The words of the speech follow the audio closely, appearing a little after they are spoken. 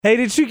Hey,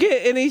 did you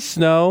get any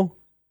snow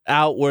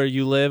out where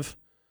you live?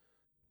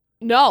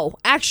 No,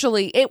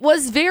 actually, it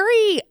was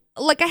very,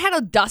 I had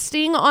a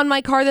dusting on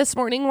my car this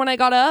morning when I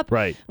got up.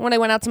 Right. When I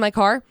went out to my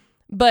car.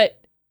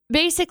 But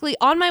basically,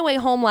 on my way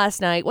home last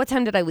night, what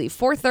time did I leave?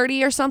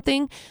 4:30 or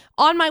something?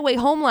 On my way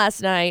home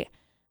last night,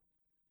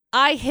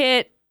 I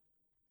hit,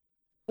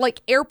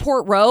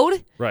 Airport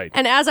Road. Right.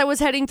 And as I was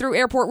heading through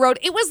Airport Road,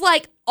 it was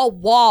like a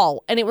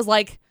wall. And it was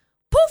like,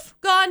 poof,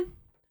 gone.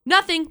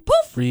 Nothing.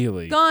 Poof.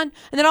 Really? Gone.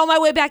 And then on my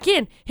way back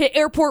in, hit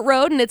Airport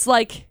Road, and it's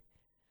like,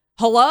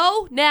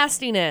 hello?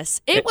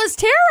 Nastiness. It was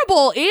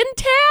terrible in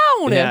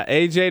town. Yeah,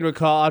 AJ and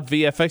McCall on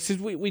VFX.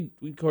 We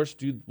of course,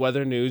 do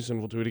weather news, and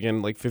we'll do it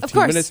again in 15 of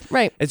course, minutes.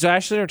 Right. And so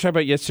Ashley and I were talking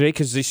about yesterday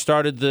because they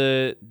started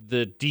the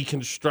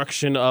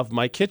deconstruction of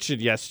my kitchen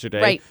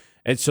yesterday. Right.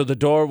 And so the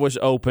door was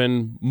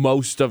open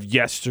most of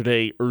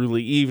yesterday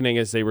early evening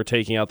as they were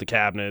taking out the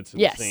cabinets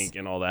and the sink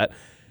and all that.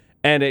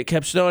 And it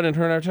kept snowing, and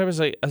her and I were talking.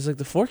 I was like,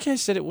 the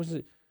forecast said it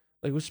was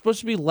supposed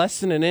to be less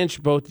than an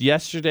inch both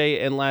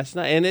yesterday and last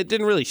night, and it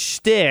didn't really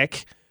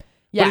stick.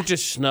 Yeah. But it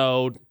just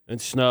snowed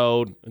and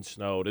snowed and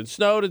snowed and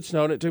snowed and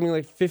snowed. It took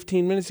me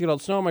 15 minutes to get all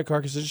the snow in my car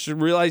because I just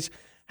realized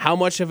how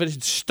much of it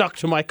had stuck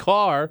to my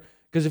car.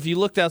 Because if you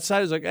looked outside,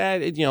 it was like,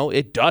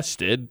 it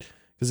dusted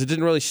because it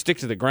didn't really stick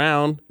to the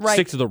ground,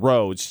 stick to the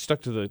roads,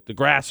 stuck to the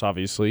grass,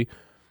 obviously.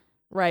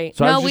 Right.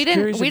 So no, we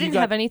didn't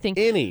have anything.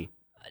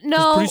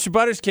 No. Producer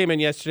Butters came in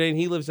yesterday, and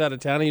he lives out of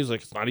town, and he was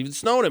like, it's not even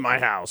snowing in my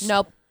house.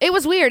 Nope. It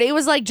was weird. It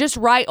was just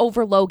right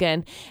over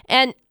Logan.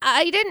 And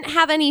I didn't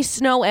have any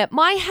snow at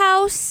my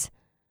house,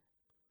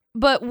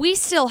 but we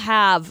still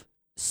have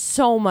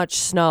so much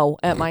snow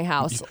at my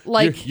house.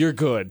 You're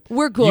good.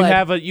 We're good.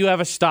 You have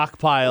a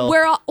stockpile.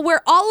 Where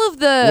all of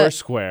the We're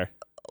square.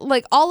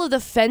 All of the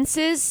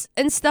fences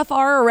and stuff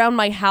are around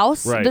my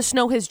house, right. The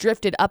snow has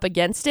drifted up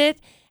against it.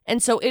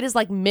 And so it is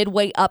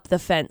midway up the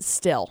fence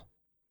still.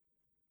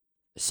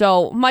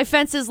 So my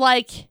fence is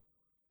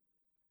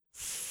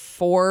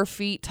 4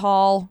 feet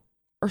tall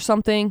or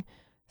something.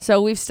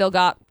 So we've still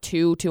got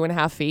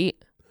 2.5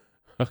 feet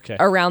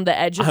around the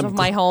edges of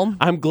my home.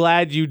 I'm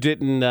glad you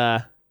didn't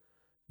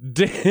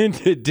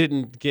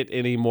get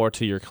any more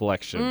to your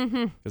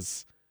collection.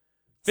 Because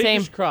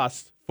fingers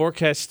crossed,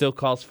 forecast still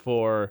calls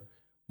for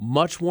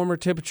much warmer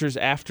temperatures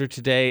after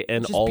today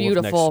and all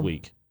of next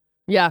week.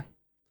 Yeah.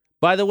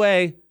 By the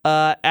way,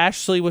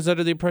 Ashley was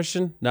under the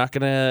impression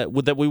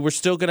that we were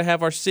still gonna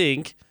have our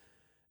sink,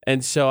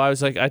 and so I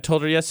was like, I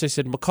told her yesterday. I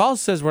said, McCall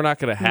says we're not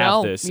gonna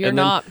have this. You're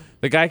not.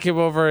 The guy came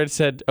over and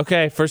said,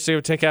 okay, first thing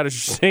we'll take out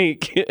is your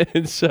sink,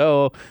 and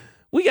so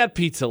we got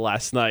pizza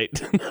last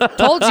night.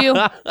 Told you.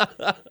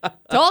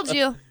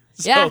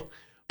 So, yeah.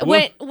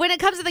 When it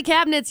comes to the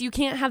cabinets, you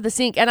can't have the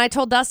sink, and I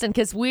told Dustin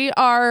because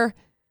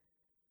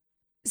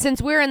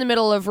since we're in the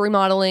middle of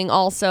remodeling,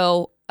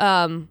 also.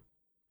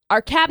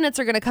 Our cabinets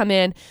are going to come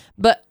in,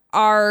 but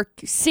our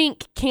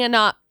sink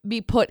cannot be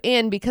put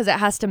in because it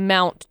has to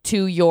mount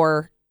to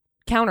your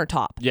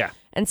countertop. Yeah.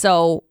 And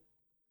so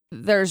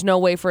there's no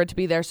way for it to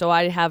be there. So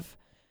I'm not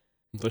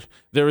going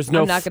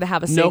to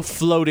have a sink. No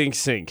floating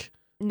sink.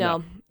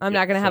 No, I'm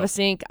not going to have a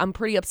sink. I'm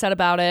pretty upset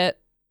about it.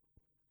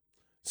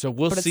 So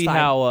we'll see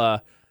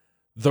how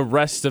the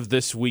rest of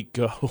this week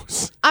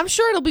goes. I'm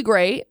sure it'll be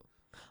great.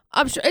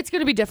 I'm sure it's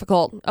going to be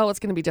difficult. Oh, it's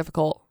going to be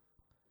difficult.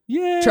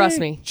 Yeah. Trust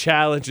me.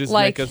 Challenges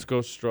make us go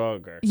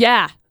stronger.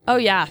 Yeah. Oh,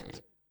 yeah.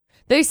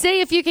 They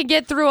say if you can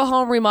get through a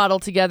home remodel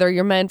together,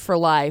 you're meant for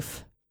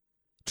life.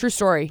 True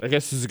story. I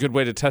guess this is a good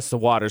way to test the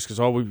waters because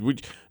we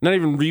not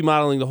even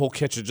remodeling the whole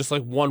kitchen, just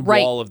one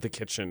wall of the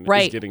kitchen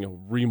is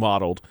getting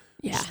remodeled.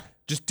 Yeah.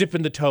 Just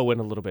dipping the toe in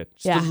a little bit.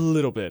 Just a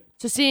little bit.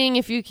 So seeing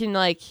if you can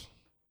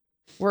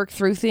work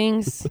through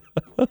things.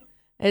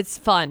 It's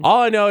fun.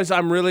 All I know is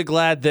I'm really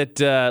glad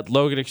that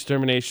Logan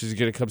Extermination is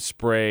going to come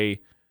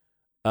spray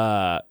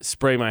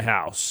my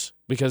house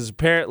because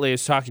apparently I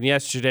was talking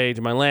yesterday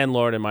to my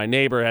landlord and my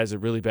neighbor has it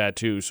really bad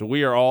too. So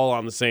we are all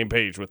on the same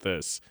page with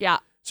this. Yeah.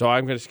 So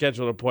I'm going to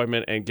schedule an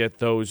appointment and get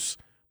those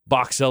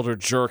box elder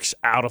jerks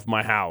out of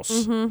my house.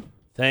 Mm-hmm.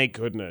 Thank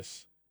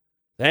goodness.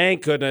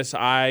 Thank goodness.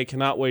 I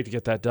cannot wait to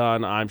get that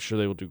done. I'm sure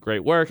they will do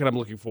great work and I'm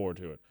looking forward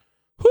to it.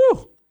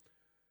 Whew.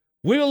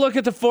 We will look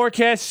at the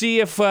forecast, see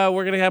if we're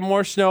going to have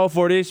more snow,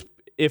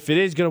 if it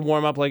is going to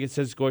warm up like it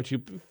says it's going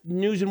to.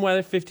 News and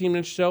weather, 15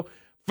 minutes or so.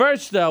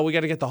 First, though, we got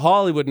to get the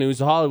Hollywood news,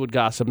 the Hollywood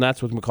gossip, and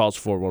that's with McCall's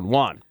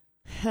 411.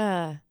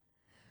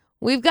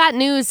 We've got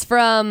news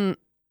from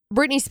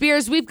Britney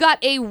Spears. We've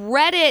got a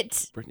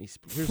Reddit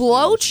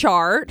flow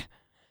chart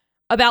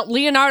about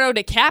Leonardo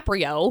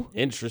DiCaprio.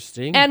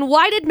 Interesting. And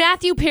why did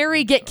Matthew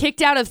Perry get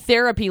kicked out of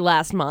therapy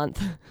last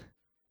month?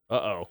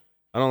 Uh-oh.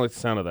 I don't like the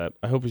sound of that.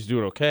 I hope he's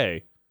doing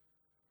okay.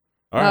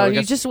 All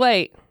right, just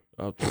wait.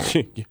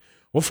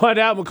 We'll find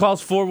out.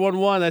 McCall's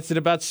 411. That's in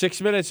about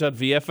 6 minutes on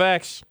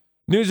VFX.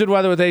 News and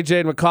weather with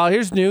AJ and McCall.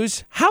 Here's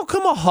news. How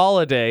come a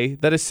holiday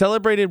that is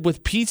celebrated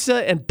with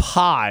pizza and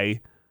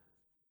pie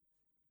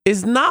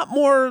is not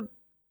more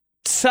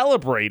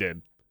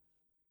celebrated?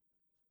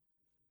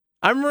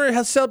 I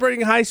remember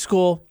celebrating in high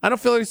school. I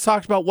don't feel like it's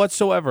talked about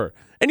whatsoever.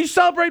 And you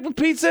celebrate with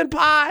pizza and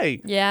pie.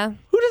 Yeah.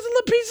 Who doesn't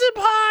love pizza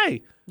and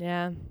pie?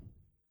 Yeah.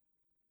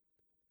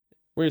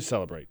 We're going to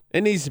celebrate.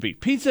 It needs to be.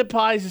 Pizza and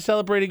pie is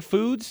celebrating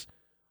foods.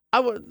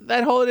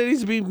 That holiday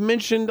needs to be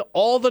mentioned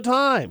all the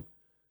time.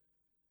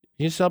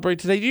 You celebrate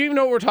today. Do you even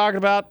know what we're talking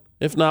about?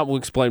 If not, we'll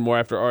explain more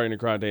after Ariana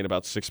Grande in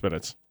about 6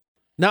 minutes.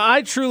 Now,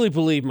 I truly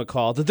believe,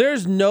 McCall, that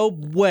there's no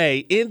way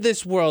in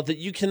this world that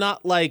you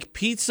cannot like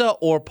pizza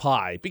or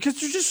pie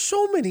because there's just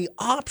so many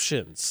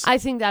options. I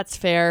think that's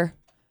fair.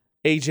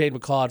 AJ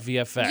and McCall at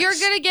VFX. You're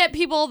going to get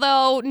people,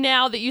 though,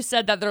 now that you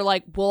said that, they're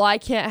like, well, I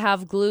can't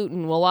have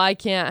gluten. Well, I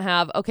can't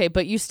have... Okay,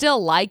 but you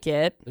still like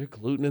it. There's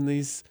gluten in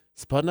these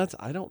spud nuts?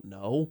 I don't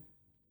know.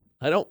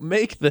 I don't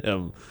make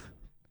them.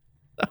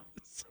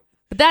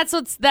 But that's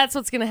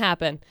what's going to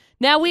happen.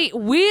 Now, we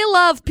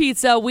love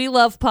pizza. We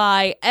love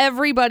pie.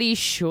 Everybody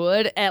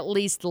should at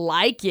least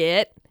like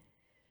it.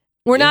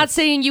 We're not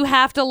saying you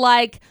have to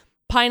like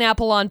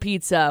pineapple on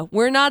pizza.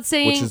 We're not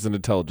saying... Which is an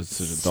intelligent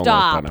decision. Stop. Don't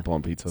like pineapple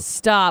on pizza.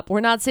 Stop. We're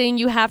not saying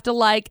you have to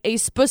like a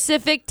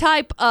specific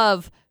type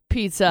of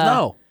pizza.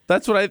 No.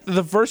 That's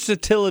the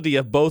versatility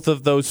of both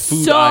of those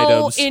food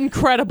items. So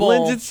incredible.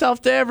 Lends itself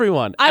to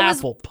everyone.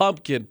 Apple,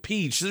 pumpkin,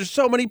 peach. There's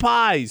so many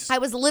pies. I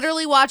was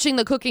literally watching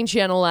the cooking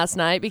channel last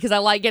night because I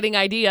like getting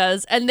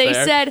ideas. And they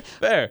said,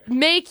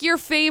 make your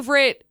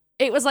favorite,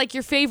 it was like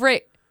your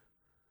favorite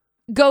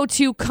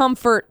go-to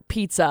comfort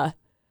pizza.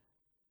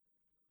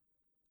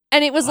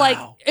 And it was like,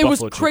 it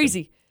was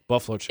crazy.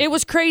 Buffalo chicken. It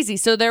was crazy.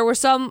 So there were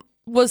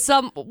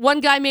one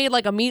guy made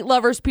like a meat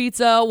lover's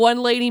pizza.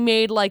 One lady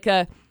made like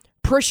a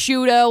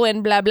prosciutto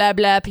and blah, blah,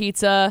 blah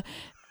pizza,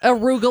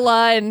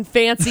 arugula and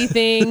fancy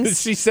things.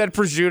 She said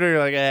prosciutto. You're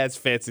like, it's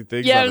fancy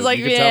things. Yeah, it was like,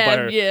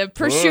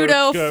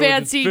 prosciutto,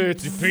 fancy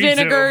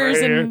vinegars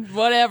and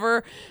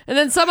whatever. And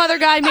then some other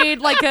guy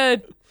made like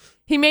it's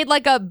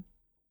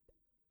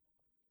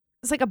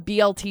like a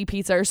BLT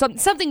pizza or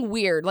something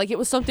weird. Like it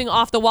was something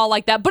off the wall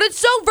like that. But it's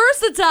so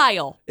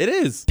versatile. It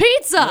is.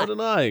 Pizza. No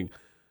denying.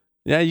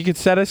 Yeah, you can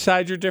set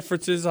aside your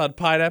differences on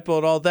pineapple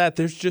and all that.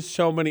 There's just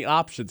so many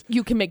options.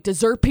 You can make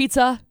dessert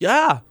pizza.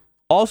 Yeah.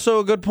 Also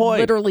a good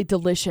point. Literally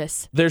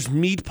delicious. There's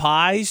meat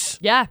pies.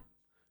 Yeah.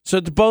 So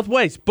it's both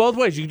ways. Both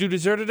ways. You can do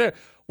dessert or dinner.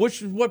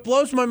 What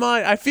blows my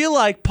mind, I feel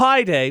like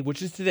Pie Day,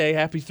 which is today,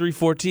 happy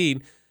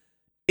 3/14,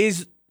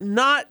 is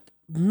not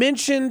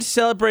mentioned,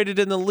 celebrated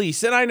in the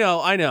least. And I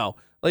know.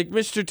 Like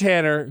Mr.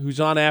 Tanner, who's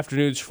on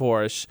afternoons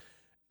for us,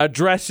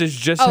 addresses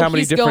just how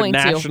many different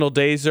national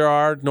days there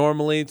are.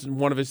 Normally, it's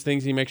one of his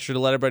things he makes sure to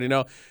let everybody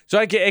know. So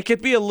it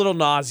could be a little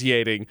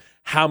nauseating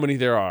how many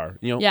there are.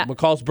 You know,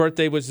 McCall's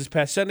birthday was this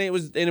past Sunday. It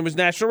was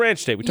National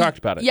Ranch Day. We talked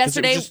about it.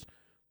 Yesterday, it was just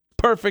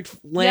perfect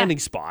landing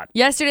spot.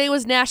 Yesterday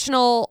was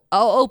National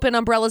Open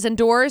Umbrellas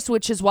Indoors,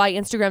 which is why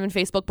Instagram and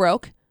Facebook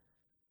broke.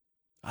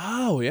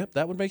 Oh, yep,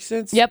 that would make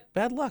sense. Yep.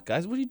 Bad luck,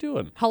 guys. What are you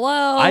doing?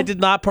 Hello. I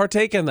did not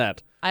partake in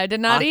that. I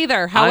did not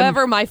either.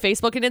 However, my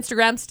Facebook and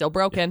Instagram still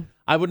broken.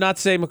 I would not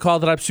say, McCall,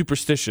 that I'm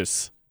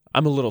superstitious.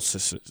 I'm a little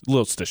stitious.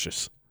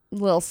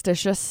 Little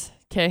stitious.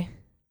 Okay.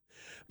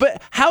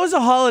 But how is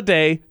a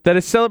holiday that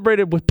is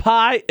celebrated with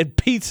pie and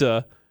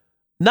pizza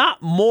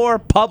not more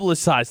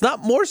publicized, not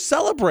more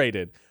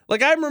celebrated?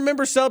 Like, I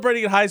remember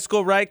celebrating in high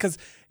school, right? Because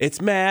it's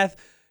math.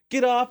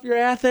 Get off your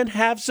ass and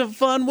have some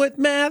fun with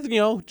math. You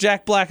know,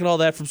 Jack Black and all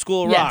that from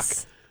School of Rock.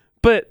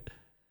 But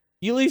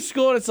you leave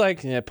school and it's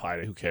like, pie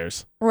day, who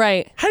cares?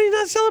 Right. How do you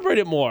not celebrate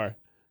it more?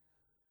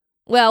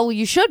 Well,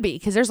 you should be,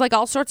 because there's like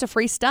all sorts of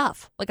free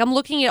stuff. Like I'm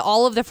looking at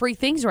all of the free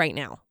things right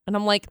now, and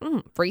I'm like,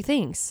 free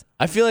things.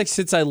 I feel like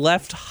since I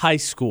left high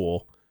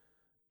school,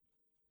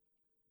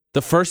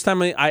 the first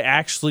time I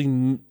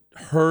actually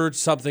heard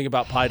something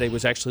about Pie Day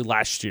was actually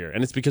last year.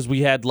 And it's because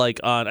we had I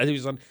think it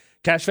was on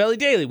Cache Valley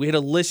Daily, we had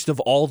a list of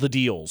all the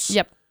deals.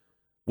 Yep.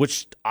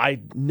 Which I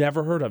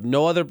never heard of.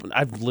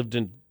 I've lived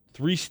in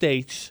 3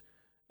 states.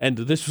 And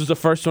this was the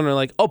first one. They're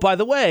like, oh, by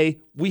the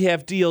way, we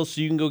have deals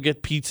so you can go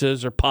get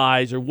pizzas or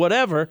pies or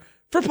whatever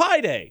for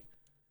Pie Day.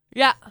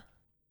 Yeah.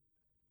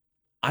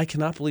 I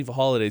cannot believe a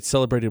holiday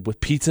celebrated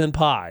with pizza and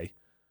pie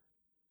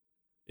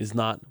is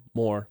not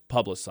more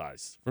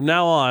publicized. From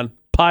now on,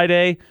 Pie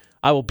Day,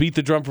 I will beat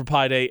the drum for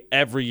Pie Day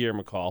every year,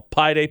 McCall.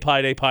 Pie Day,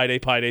 Pie Day, Pie Day,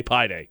 Pie Day,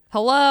 Pie Day.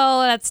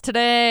 Hello, that's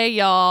today,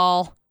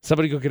 y'all.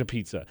 Somebody go get a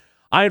pizza.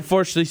 I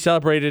unfortunately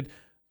celebrated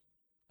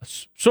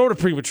sort of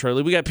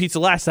prematurely. We got pizza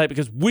last night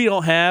because we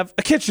don't have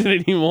a kitchen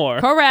anymore.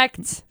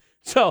 Correct.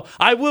 So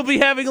I will be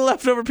having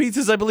leftover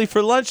pizzas, I believe,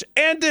 for lunch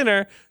and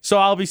dinner. So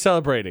I'll be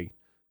celebrating.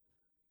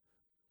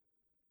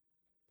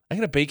 I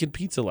had a bacon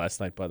pizza last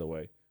night, by the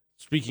way.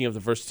 Speaking of the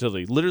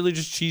versatility, literally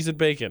just cheese and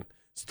bacon.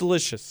 It's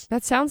delicious.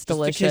 That sounds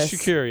delicious. Just in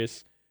case you're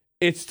curious,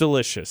 it's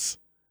delicious.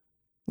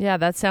 Yeah,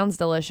 that sounds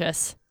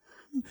delicious.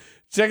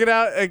 Check it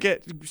out. Again,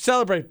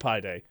 celebrate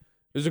Pie Day.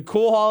 It was a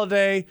cool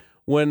holiday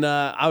when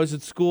I was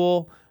at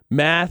school.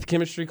 Math,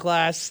 chemistry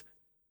class,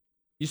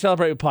 you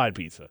celebrate with pie and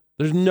pizza.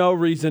 There's no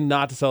reason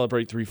not to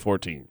celebrate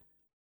 3/14.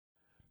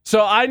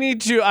 So I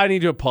need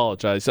to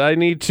apologize. I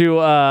need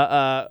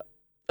to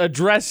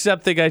address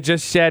something I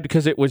just said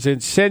because it was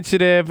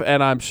insensitive,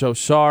 and I'm so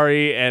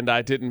sorry, and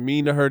I didn't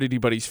mean to hurt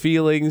anybody's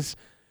feelings.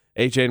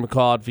 AJ and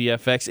McCall at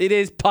VFX. It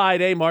is Pi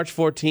Day, March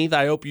 14th.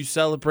 I hope you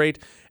celebrate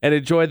and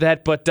enjoy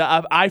that. But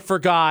I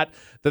forgot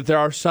that there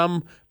are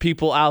some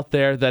people out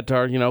there that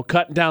are,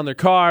 cutting down their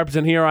carbs,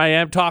 and here I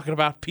am talking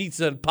about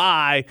pizza and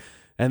pie,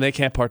 and they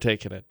can't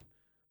partake in it.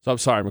 So I'm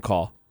sorry,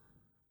 McCall.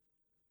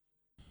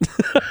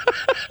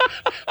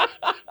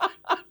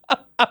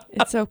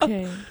 It's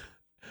okay.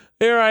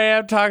 Here I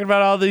am talking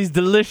about all these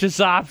delicious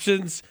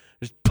options.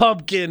 There's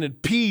pumpkin and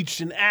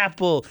peach and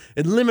apple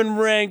and lemon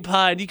meringue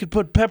pie, and you could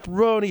put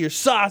pepperoni or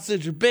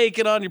sausage or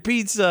bacon on your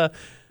pizza.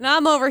 And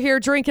I'm over here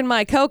drinking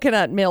my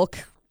coconut milk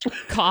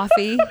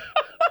coffee.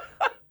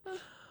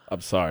 I'm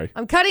sorry.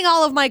 I'm cutting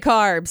all of my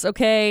carbs,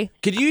 okay?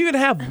 Could you even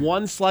have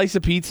one slice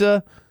of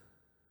pizza?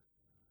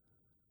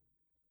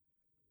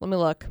 Let me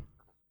look.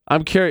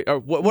 I'm curious.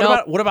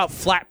 What about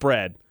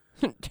flatbread?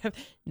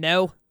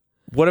 No.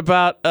 What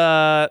about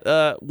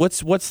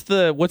what's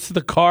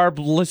the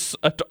carbless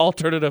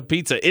alternative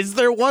pizza? Is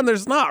there one?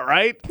 There's not,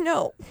 right?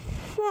 No.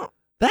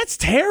 That's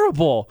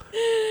terrible.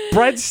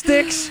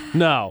 Breadsticks?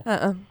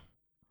 No.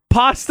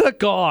 Pasta?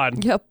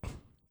 Gone. Yep.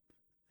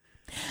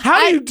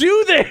 How do you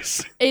do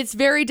this? It's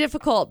very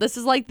difficult. This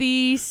is like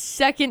the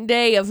second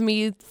day of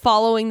me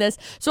following this.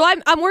 So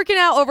I'm working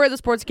out over at the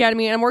Sports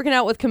Academy, and I'm working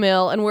out with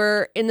Camille, and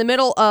we're in the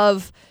middle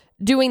of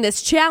doing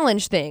this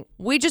challenge thing.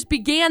 We just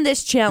began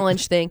this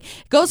challenge thing.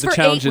 It goes for 8 weeks.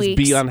 The challenge is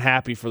be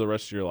unhappy for the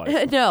rest of your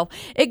life. No.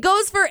 It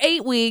goes for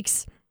 8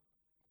 weeks.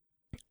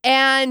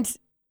 And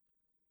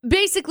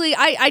basically,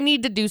 I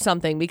need to do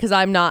something because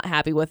I'm not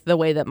happy with the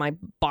way that my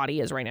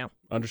body is right now.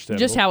 Understandable.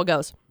 Just how it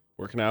goes.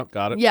 Working out.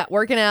 Got it. Yeah,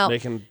 working out.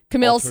 Making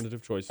Camille's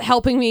alternative choices.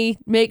 helping me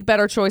make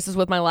better choices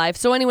with my life.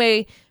 So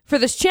anyway, for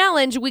this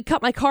challenge, we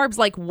cut my carbs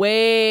like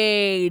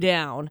way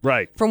down.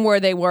 Right. From where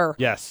they were.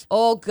 Yes.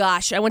 Oh,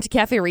 gosh. I went to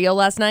Cafe Rio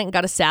last night and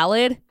got a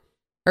salad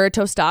or a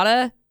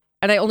tostada,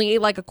 and I only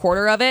ate like a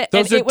quarter of it.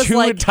 Those and are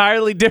two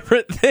entirely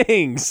different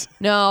things.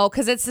 No,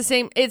 because it's the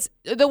same. It's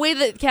the way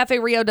that Cafe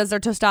Rio does their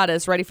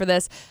tostadas. Ready for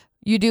this?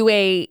 You do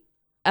a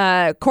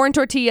corn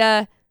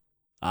tortilla.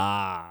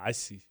 Ah, I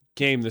see.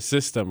 Game the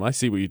system. I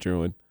see what you're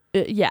doing.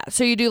 Yeah.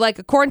 So you do like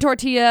a corn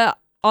tortilla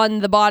on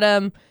the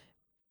bottom,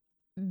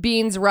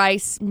 beans,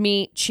 rice,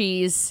 meat,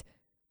 cheese,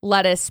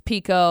 lettuce,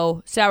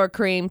 pico, sour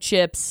cream,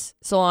 chips,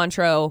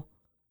 cilantro,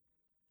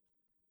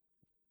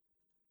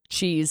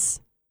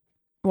 cheese,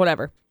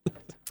 whatever.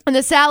 And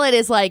the salad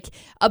is like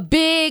a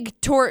big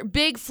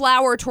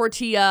flour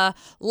tortilla,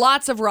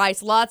 lots of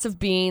rice, lots of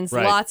beans,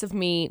 right. Lots of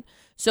meat.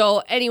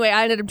 So anyway,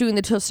 I ended up doing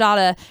the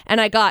tostada,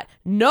 and I got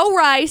no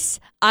rice.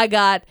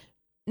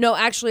 No,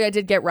 actually, I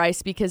did get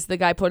rice because the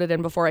guy put it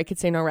in before I could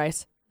say no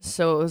rice.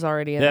 So it was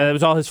already in there. Yeah, it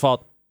was all his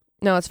fault.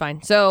 No, it's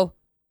fine. So,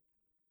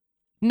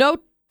 no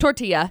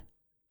tortilla,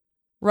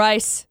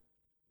 rice,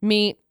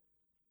 meat,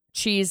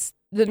 cheese,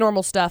 the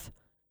normal stuff,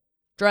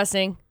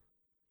 dressing.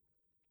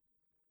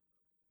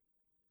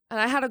 And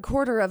I had a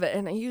quarter of it,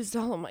 and I used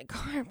all of my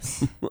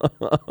carbs.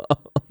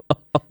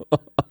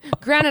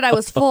 Granted, I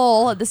was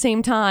full at the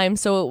same time,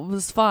 so it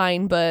was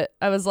fine, but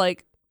I was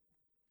like...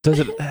 Does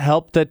it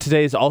help that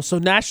today is also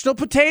National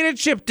Potato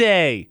Chip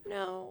Day?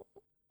 No,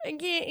 I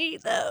can't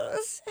eat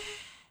those.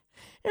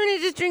 I'm going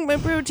to just drink my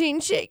protein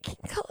shake.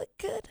 Call it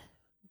good.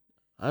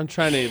 I'm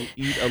trying to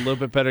eat a little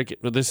bit better.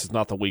 This is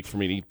not the week for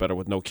me to eat better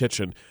with no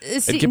kitchen.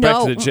 See, and get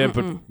back to the gym.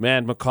 But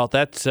man, McCall,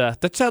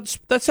 that sounds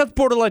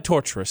borderline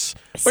torturous.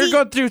 What you're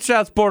going through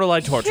sounds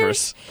borderline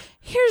torturous.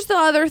 Here's the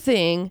other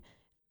thing.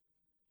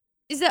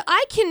 Is that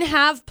I can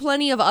have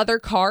plenty of other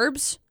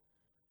carbs.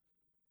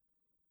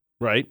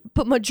 Right.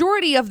 But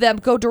majority of them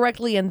go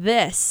directly in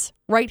this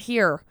right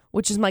here,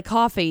 which is my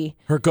coffee.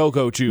 Her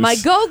go-go juice. My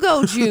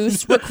go-go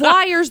juice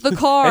requires the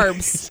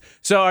carbs.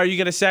 So are you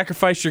going to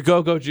sacrifice your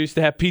go-go juice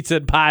to have pizza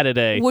and pie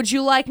today? Would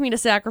you like me to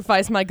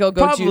sacrifice my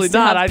go-go juice? Probably to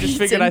not. have I just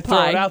pizza figured and I'd throw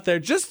pie? it out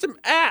there.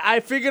 I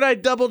figured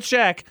I'd double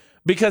check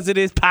because it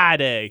is pie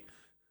day.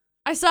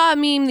 I saw a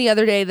meme the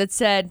other day that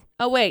said,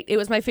 oh wait, it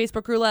was my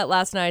Facebook roulette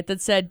last night that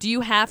said, do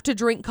you have to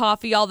drink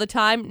coffee all the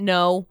time?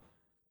 No.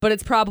 But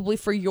it's probably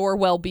for your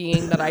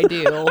well-being that I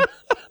do.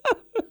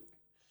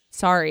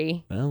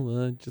 Sorry.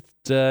 Well,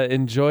 just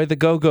enjoy the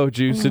go-go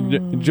juice and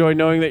enjoy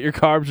knowing that your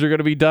carbs are going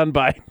to be done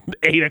by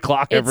 8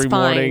 o'clock every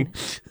morning.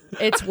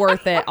 It's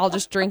worth it. I'll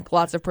just drink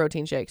lots of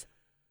protein shakes.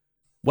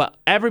 Well,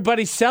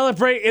 everybody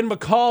celebrate in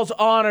McCall's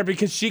honor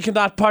because she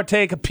cannot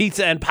partake of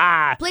pizza and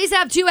pie. Please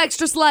have 2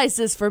 extra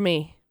slices for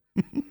me.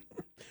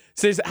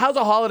 So how's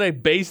a holiday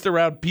based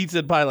around pizza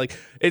and pie? Like,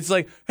 it's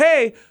like,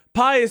 hey...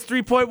 Pi is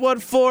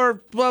 3.14,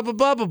 blah, blah,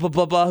 blah, blah, blah,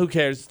 blah, blah. Who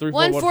cares?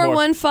 3.14.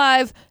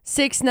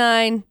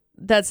 141569.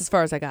 That's as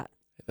far as I got.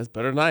 That's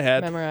better than I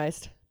had.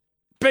 Memorized.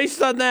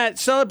 Based on that,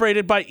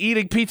 celebrated by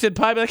eating pizza and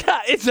pie. Be like,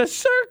 it's a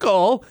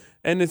circle.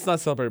 And it's not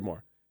celebrated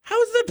more.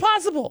 How is that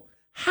possible?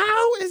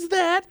 How is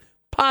that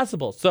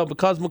possible? So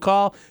because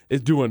McCall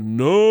is doing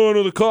none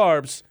of the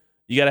carbs,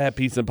 you got to have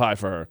pizza and pie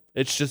for her.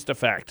 It's just a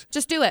fact.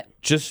 Just do it.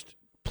 Just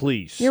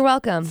please. You're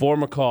welcome. For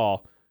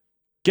McCall.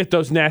 Get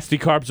those nasty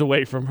carbs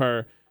away from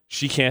her.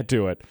 she can't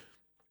do it.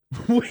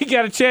 We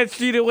got a chance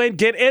for you to win.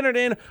 Get entered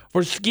in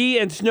for ski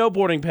and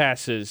snowboarding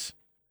passes.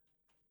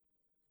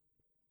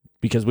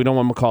 Because we don't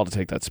want McCall to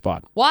take that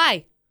spot.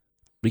 Why?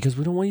 Because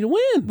we don't want you to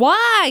win.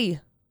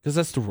 Why? Because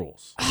that's the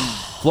rules.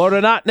 Florida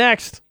not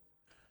next.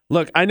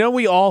 Look, I know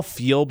we all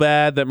feel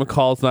bad that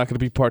McCall's not going to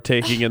be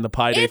partaking in the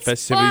Pi Day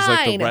festivities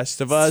like the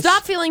rest of us.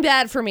 Stop feeling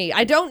bad for me.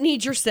 I don't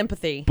need your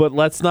sympathy. But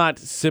let's not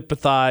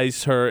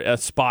sympathize her a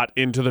spot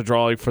into the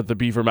drawing for the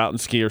Beaver Mountain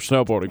ski or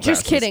snowboarding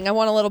Just passes. kidding. I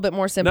want a little bit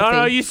more sympathy.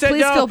 No, you said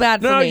Please no. feel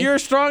bad for me. No, you're a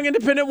strong,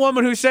 independent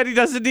woman who said he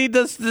doesn't need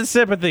the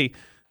sympathy.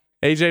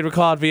 AJ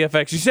McCall at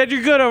VFX. You said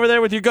you're good over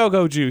there with your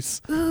go-go juice.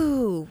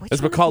 Ooh.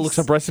 As McCall looks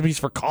up recipes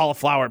for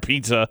cauliflower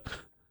pizza.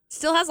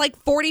 Still has like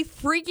 40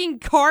 freaking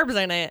carbs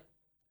in it.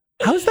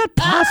 How is that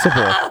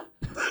possible?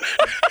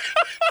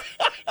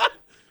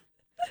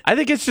 I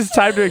think it's just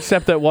time to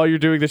accept that while you're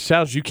doing this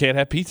challenge, you can't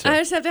have pizza. I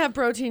just have to have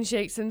protein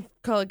shakes and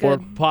call it good. Or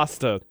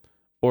pasta.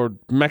 Or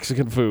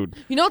Mexican food.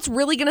 You know what's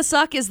really going to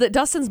suck is that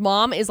Dustin's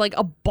mom is like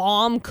a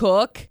bomb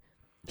cook.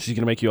 She's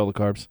going to make you all the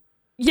carbs.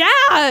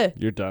 Yeah.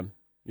 You're done.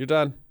 You're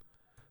done.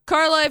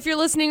 Carla, if you're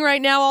listening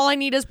right now, all I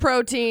need is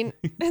protein.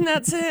 And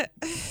that's it.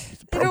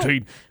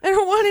 Protein. I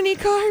don't want any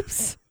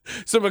carbs.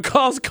 So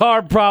McCall's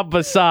carb problem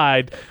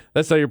aside,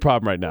 that's not your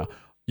problem right now.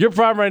 Your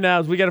problem right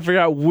now is we got to figure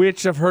out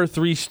which of her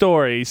 3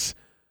 stories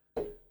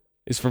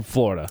is from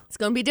Florida. It's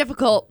going to be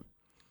difficult.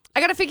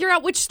 I got to figure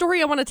out which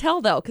story I want to tell,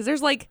 though, because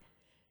there's like,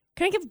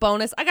 can I give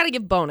bonus? I got to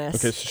give bonus.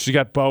 Okay, so she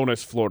got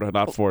bonus Florida,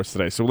 not for us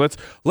today. So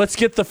let's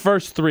get the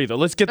first 3, though.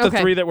 Let's get the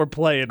 3 that we're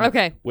playing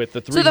with,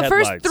 the 3 So the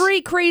headlines. first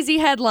 3 crazy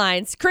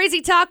headlines.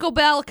 Crazy Taco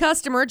Bell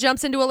customer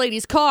jumps into a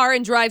lady's car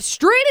and drives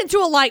straight into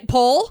a light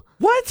pole.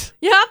 What?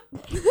 Yep.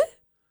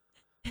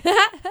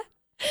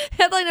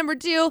 Headline number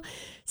 2,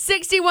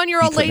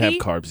 61-year-old lady.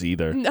 Couldn't have carbs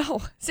either.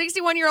 No.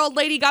 61-year-old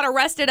lady got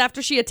arrested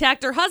after she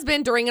attacked her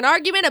husband during an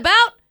argument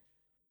about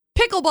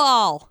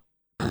pickleball.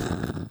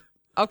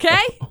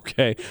 Okay?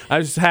 Okay. I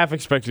was half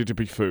expecting it to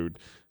be food.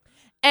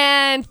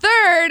 And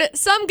third,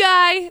 some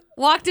guy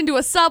walked into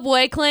a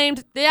Subway,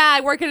 claimed, yeah,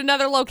 I work at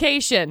another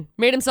location,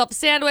 made himself a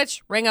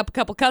sandwich, rang up a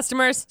couple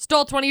customers,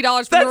 stole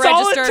 $20 from the register,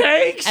 all it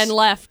takes? and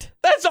left.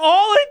 That's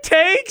all it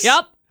takes?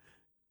 Yep.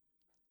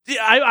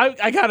 Yeah,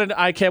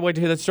 I can't wait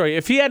to hear that story.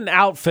 If he had an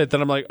outfit,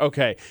 then I'm like,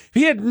 okay. If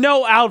he had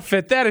no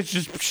outfit, that is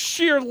just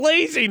sheer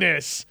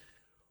laziness.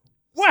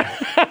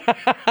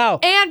 Wow.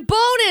 And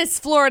bonus,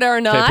 Florida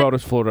or not. Okay,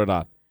 bonus, Florida or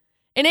not.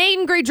 An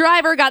angry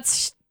driver got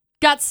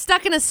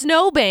stuck in a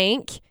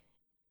snowbank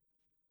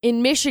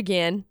in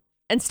Michigan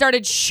and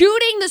started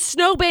shooting the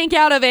snowbank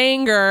out of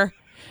anger.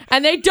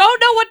 And they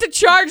don't know what to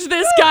charge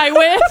this guy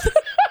with.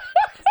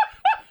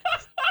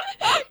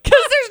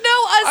 Because there's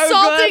no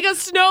assaulting a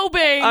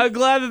snowbank. I'm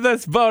glad that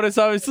that's bonus.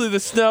 Obviously, the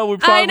snow, we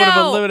probably would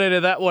have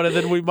eliminated that one, and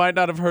then we might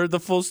not have heard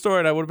the full story,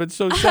 and I would have been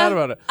so sad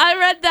about it. I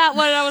read that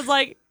one, and I was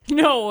like,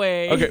 no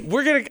way.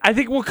 Okay, I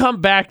think we'll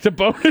come back to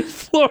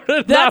bonus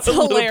Florida. That's now a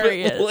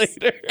hilarious. little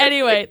bit later.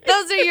 Anyway,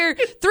 those are your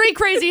 3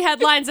 crazy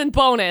headlines and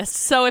bonus.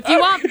 So if you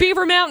want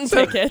Beaver Mountain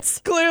tickets.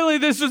 Clearly,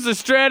 this was a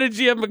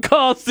strategy of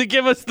McCall's to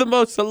give us the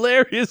most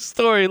hilarious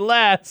story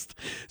last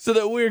so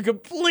that we're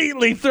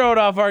completely thrown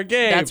off our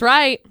game. That's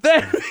right.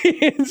 That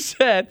being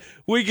said,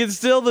 we can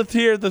still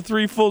hear the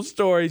 3 full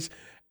stories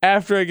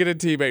after I get a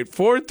teammate.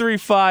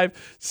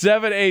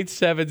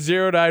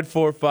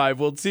 435-787-0945.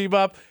 We'll team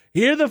up.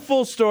 Hear the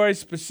full story.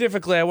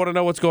 Specifically, I want to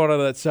know what's going on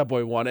in that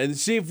Subway one and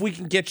see if we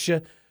can get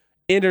you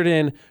entered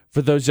in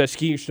for those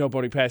skiing or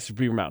snowboarding passes for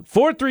Beaver Mountain.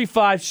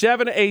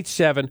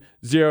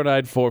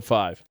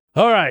 435-787-0945.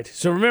 All right.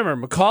 So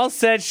remember, McCall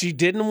said she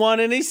didn't want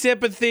any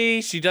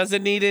sympathy. She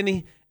doesn't need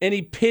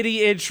any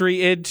pity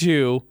entry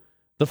into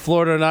the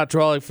Florida not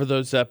drawing for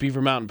those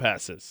Beaver Mountain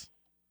passes.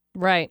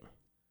 Right.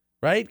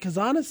 Right? Because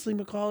honestly,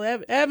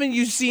 McCall, haven't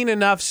you seen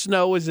enough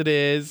snow as it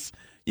is?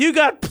 You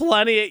got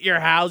plenty at your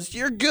house.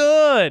 You're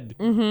good.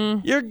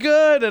 Mm-hmm. You're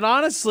good. And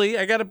honestly,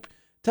 I got to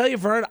tell you,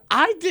 Vern,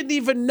 I didn't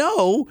even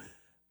know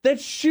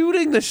that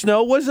shooting the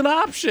snow was an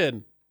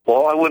option.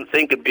 Well, I wouldn't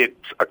think it'd be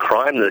a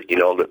crime that,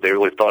 that they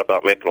really thought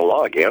about making a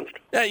law against.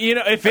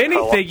 If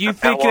anything, you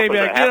think they'd be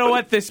like, you know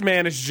what, this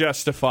man is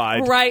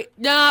justified. Right.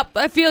 Nah,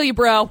 I feel you,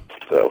 bro.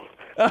 So.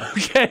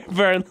 Okay,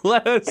 Vern,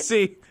 let us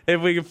see if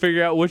we can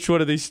figure out which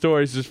one of these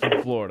stories is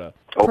from Florida.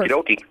 Okie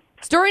dokie.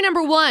 Story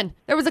number 1.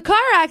 There was a car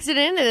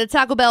accident at a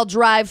Taco Bell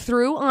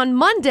drive-thru on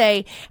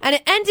Monday, and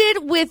it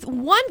ended with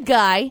one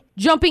guy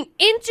jumping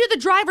into the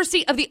driver's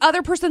seat of the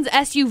other person's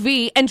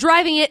SUV and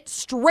driving it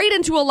straight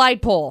into a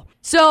light pole.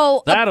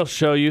 So that'll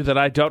show you that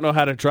I don't know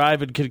how to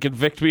drive and can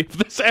convict me of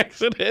this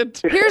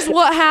accident. Here's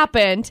what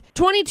happened.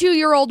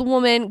 22-year-old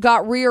woman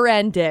got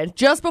rear-ended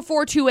just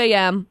before 2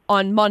 a.m.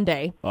 on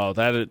Monday. Oh,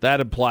 that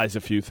implies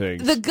a few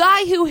things. The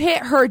guy who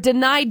hit her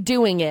denied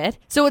doing it,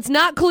 so it's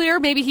not clear.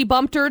 Maybe he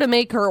bumped her to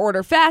make her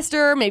order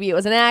faster. Maybe it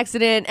was an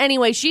accident.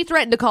 Anyway, she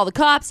threatened to call the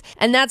cops,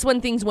 and that's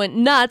when things went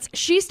nuts.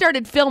 She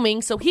started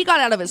filming, so he got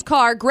out of his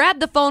car, grabbed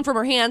the phone from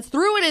her hands,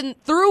 threw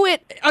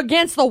it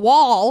against the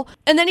wall,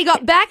 and then he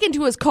got back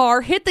into his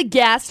car, hit the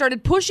gas,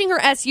 started pushing her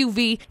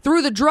SUV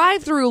through the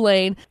drive-through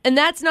lane, and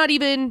that's not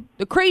even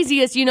the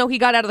craziest. He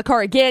got out of the car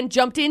again,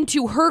 jumped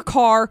into her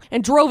car,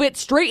 and drove it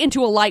straight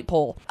into a light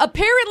pole.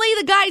 Apparently,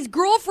 the guy's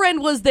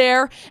girlfriend was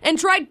there and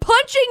tried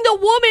punching the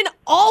woman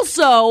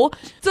also,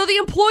 so the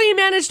employee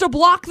managed to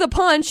block the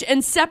punch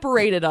and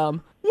separated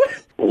them.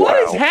 What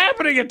is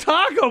happening at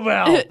Taco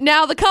Bell?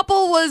 Now, the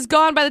couple was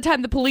gone by the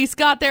time the police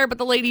got there, but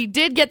the lady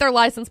did get their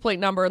license plate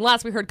number, and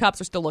last we heard, cops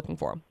are still looking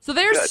for them. So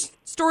there's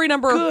story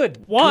number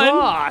Good 1.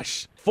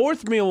 Gosh.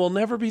 Fourth meal will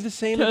never be the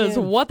same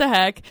again. What the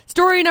heck?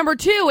 Story number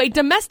 2, a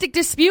domestic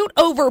dispute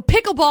over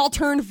pickleball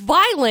turned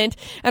violent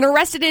and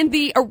resulted in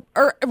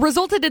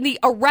the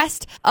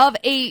arrest of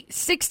a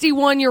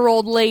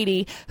 61-year-old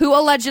lady who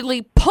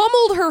allegedly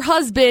pummeled her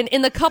husband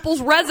in the couple's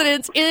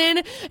residence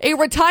in a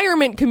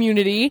retirement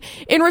community.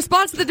 In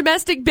response to the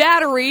domestic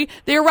battery,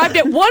 they arrived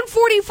at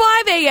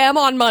 1:45 a.m.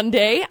 on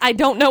Monday. I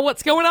don't know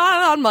what's going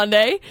on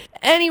Monday.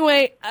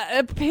 Anyway,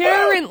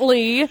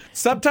 apparently...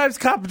 Sometimes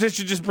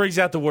competition just brings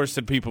out the worst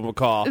in people,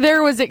 McCall.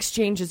 There was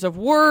exchanges of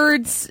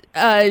words.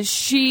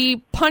 She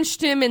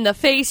punched him in the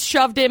face,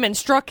 shoved him, and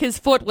struck his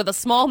foot with a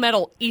small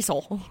metal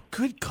easel.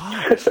 Good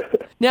God.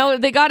 Now,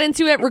 they got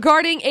into it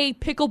regarding a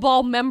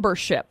pickleball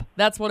membership.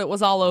 That's what it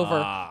was all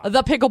over.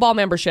 The pickleball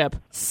membership.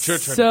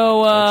 It's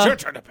your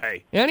turn to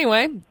pay.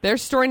 Anyway,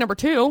 there's story number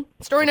 2.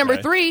 Story number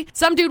 3,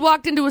 some dude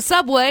walked into a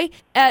Subway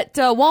at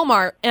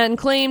Walmart and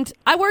claimed,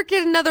 I work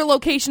at another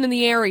location in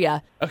the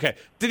area. Okay.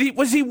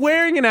 Was he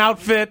wearing an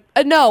outfit?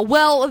 No.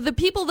 Well, the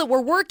people that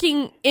were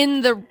working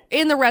in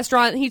the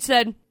restaurant, he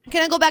said,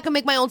 can I go back and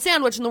make my own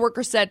sandwich? And the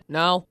worker said,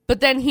 no.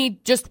 But then he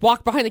just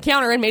walked behind the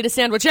counter and made a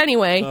sandwich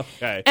anyway.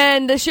 Okay.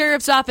 And the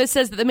sheriff's office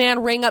says that the man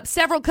rang up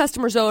several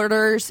customers'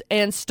 orders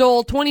and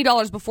stole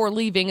 $20 before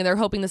leaving, and they're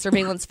hoping the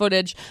surveillance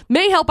footage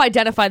may help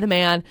identify the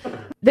man.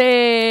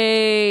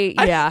 I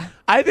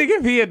think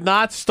if he had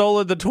not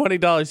stolen the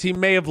 $20, he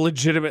may have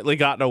legitimately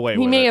gotten away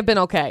with it. He may have been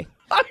okay.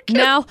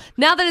 Now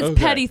that it's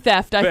petty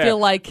theft, I feel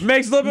like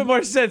makes a little bit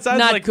more sense. I was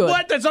not like, good.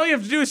 what? That's all you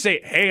have to do is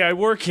say, hey, I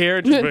work here.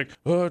 And just be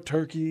like,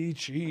 turkey,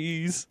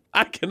 cheese.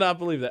 I cannot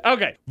believe that.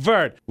 Okay,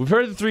 Vern, we've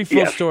heard the 3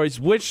 full stories.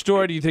 Which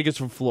story do you think is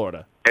from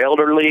Florida?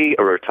 Elderly,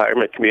 a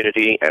retirement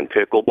community, and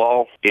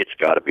pickleball. It's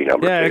got to be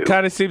number 2. Yeah, it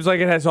kind of seems like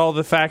it has all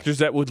the factors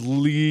that would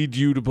lead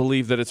you to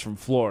believe that it's from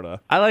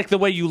Florida. I like the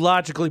way you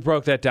logically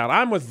broke that down.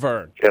 I'm with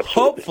Vern.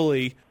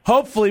 Absolutely.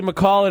 Hopefully,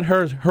 McCall and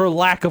her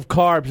lack of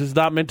carbs is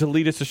not meant to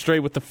lead us astray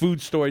with the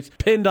food stories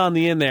pinned on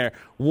the end there.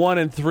 1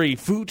 and 3.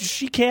 Food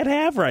she can't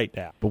have right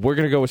now. But we're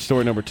going to go with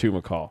story number 2,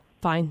 McCall.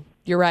 Fine.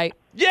 You're right.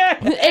 Yeah!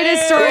 It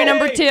is story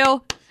number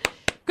 2.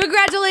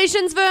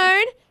 Congratulations,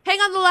 Vern. Hang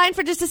on the line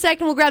for just a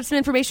second. We'll grab some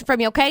information from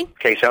you, okay?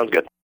 Okay, sounds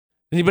good.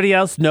 Anybody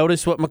else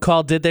notice what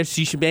McCall did there?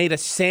 She made a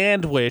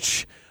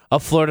sandwich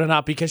of Florida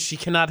Not because she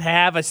cannot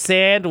have a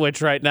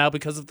sandwich right now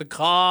because of the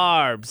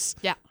carbs.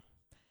 Yeah.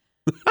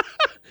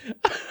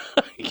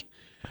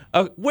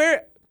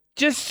 Where,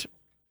 just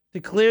to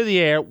clear the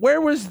air, where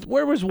was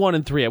 1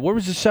 and 3 at? Where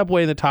was the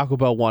Subway and the Taco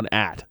Bell one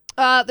at?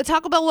 The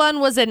Taco Bell one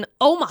was in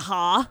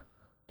Omaha.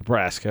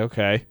 Nebraska,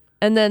 okay.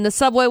 And then the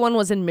Subway one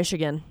was in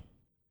Michigan.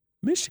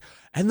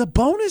 And the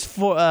bonus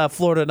for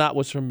Florida Not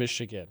was from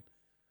Michigan.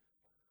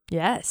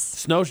 Yes.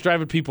 Snow's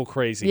driving people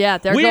crazy. Yeah,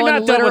 they're we going are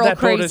not done with literal that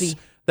crazy.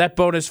 That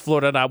bonus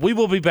Florida Not. We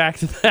will be back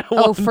to that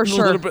one for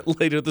sure. a little bit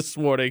later this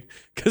morning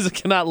because I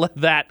cannot let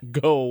that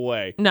go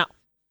away. No.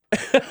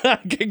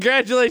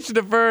 Congratulations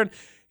to Vern.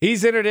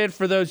 He's entered in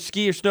for those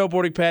ski or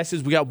snowboarding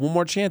passes. We got one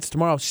more chance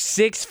tomorrow,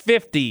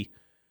 6:50,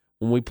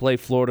 when we play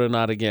Florida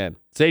Not again.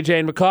 It's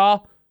AJ and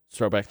McCall.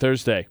 Throwback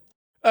Thursday.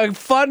 A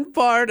fun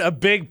part, a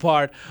big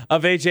part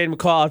of AJ and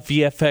McCall at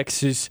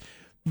VFX is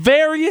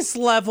various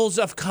levels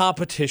of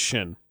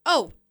competition.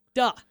 Oh,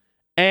 duh.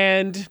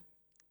 And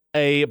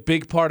a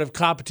big part of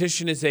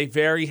competition is a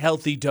very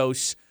healthy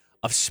dose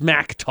of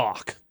smack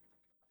talk.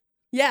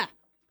 Yeah.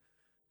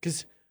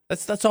 Because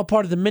that's all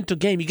part of the mental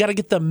game. You got to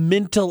get the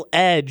mental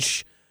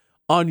edge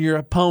on your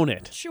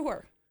opponent.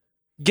 Sure.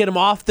 Get them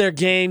off their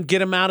game, get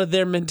them out of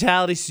their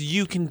mentality so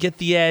you can get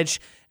the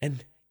edge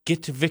and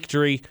get to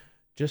victory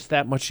just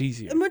that much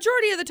easier. The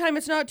majority of the time,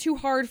 it's not too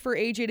hard for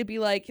AJ to be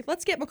like,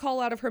 let's get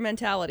McCall out of her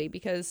mentality,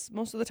 because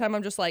most of the time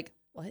I'm just like,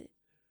 what?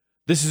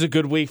 This is a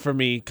good week for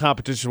me,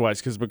 competition-wise,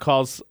 because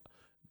McCall's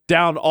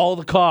down all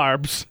the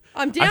carbs.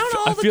 I'm down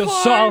all the carbs. I feel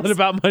solid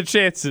about my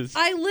chances.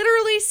 I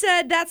literally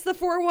said that's the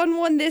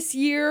 411 this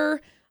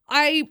year.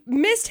 I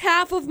missed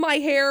half of my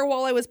hair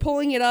while I was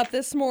pulling it up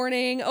this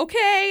morning.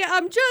 Okay,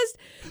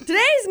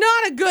 today's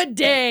not a good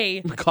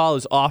day. McCall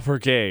is off her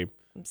game.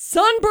 I'm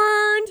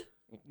sunburned.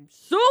 I'm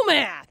so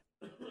mad.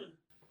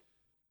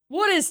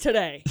 What is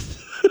today?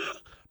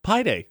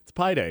 Pie Day. It's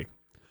Pie Day.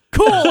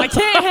 Cool, I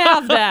can't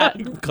have that.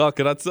 McCall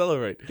cannot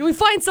celebrate. Can we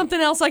find something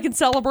else I can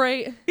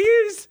celebrate?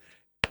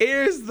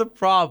 Here's the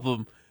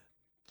problem.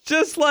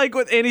 Just like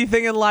with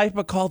anything in life,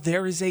 McCall,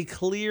 there is a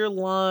clear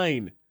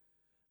line.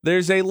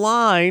 There's a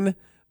line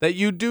that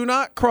you do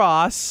not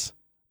cross,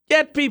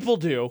 yet people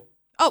do.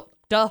 Oh,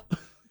 Duh.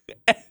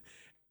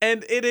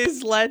 And it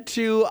has led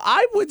to,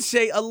 I would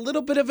say, a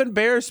little bit of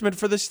embarrassment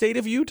for the state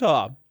of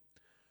Utah.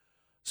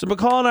 So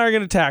McCall and I are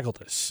going to tackle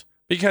this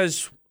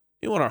because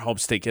we want our home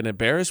state getting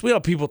embarrassed. We don't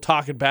want people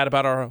talking bad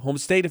about our home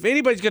state. If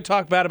anybody's going to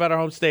talk bad about our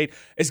home state,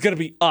 it's going to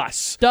be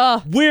us. Duh.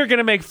 We're going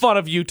to make fun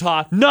of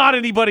Utah, not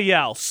anybody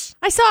else.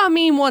 I saw a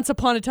meme once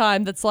upon a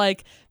time that's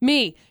like,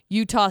 me,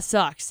 Utah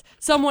sucks.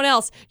 Someone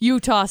else,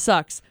 Utah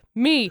sucks.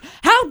 Me,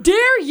 how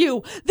dare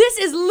you? This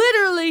is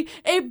literally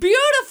a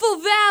beautiful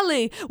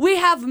valley. We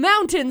have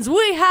mountains,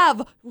 we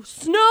have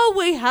snow,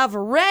 we have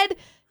red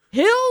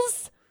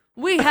hills,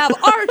 we have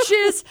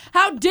arches.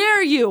 How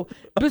dare you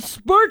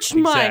besmirch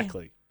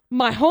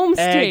my home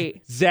state?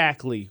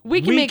 Exactly.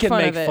 We can make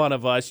fun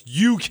of us.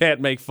 You can't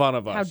make fun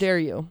of us. How dare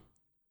you?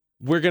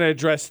 We're going to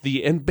address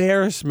the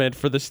embarrassment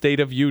for the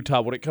state of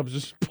Utah when it comes to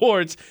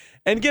sports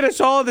and get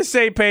us all on the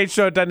same page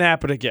so it doesn't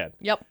happen again.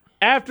 Yep.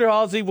 After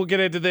Halsey, we'll get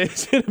into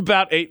this in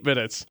about 8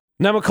 minutes.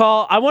 Now,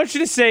 McCall, I want you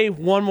to say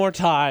one more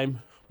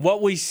time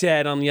what we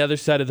said on the other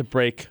side of the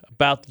break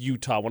about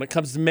Utah when it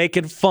comes to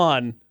making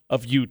fun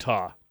of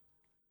Utah.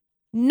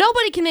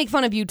 Nobody can make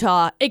fun of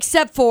Utah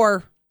except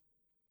for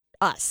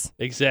us.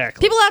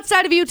 Exactly. People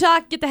outside of Utah,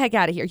 get the heck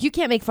out of here. You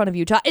can't make fun of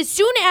Utah. As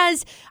soon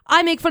as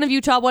I make fun of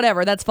Utah,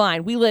 whatever, that's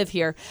fine. We live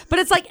here. But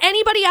it's like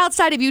anybody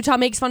outside of Utah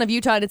makes fun of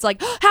Utah, and it's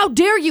like, how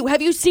dare you?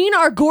 Have you seen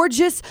our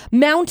gorgeous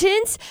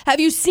mountains?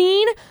 Have you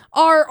seen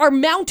our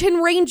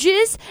mountain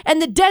ranges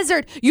and the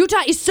desert?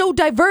 Utah is so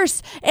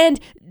diverse, and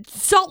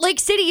Salt Lake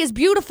City is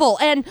beautiful,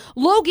 and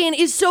Logan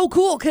is so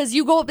cool because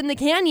you go up in the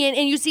canyon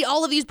and you see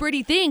all of these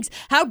pretty things.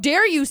 How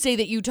dare you say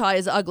that Utah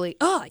is ugly?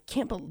 Oh, I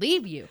can't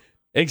believe you.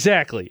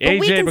 Exactly. But AJ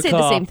we can McCall say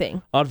the same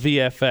thing. On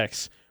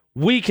VFX.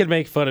 We can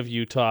make fun of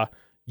Utah.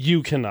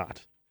 You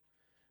cannot.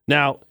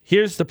 Now,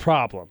 here's the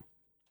problem.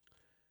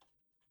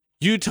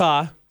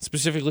 Utah,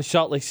 specifically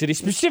Salt Lake City,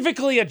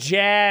 specifically a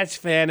Jazz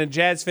fan and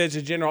Jazz fans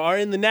in general are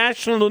in the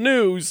national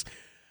news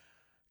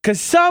because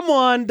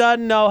someone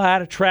doesn't know how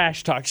to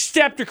trash talk,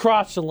 stepped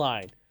across the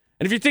line.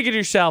 And if you're thinking to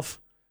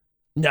yourself,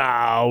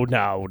 no.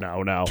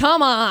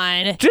 Come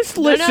on. Just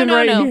listen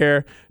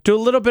here to a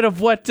little bit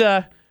of what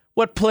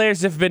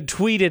players have been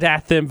tweeted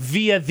at them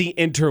via the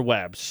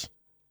interwebs.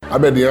 I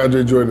bet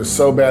DeAndre Jordan is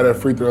so bad at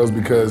free throws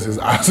because his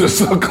eyes are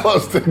so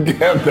close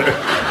together.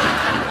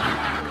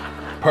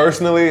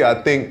 Personally,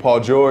 I think Paul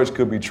George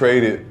could be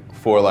traded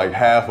for like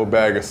half a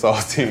bag of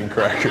saltine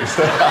crackers.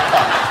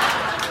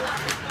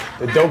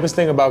 The dopest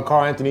thing about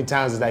Karl Anthony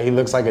Towns is that he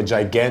looks like a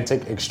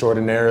gigantic,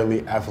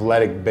 extraordinarily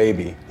athletic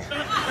baby.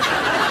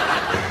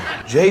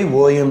 Jay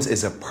Williams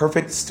is a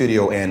perfect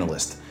studio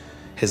analyst.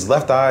 His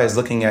left eye is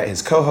looking at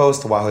his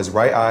co-host while his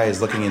right eye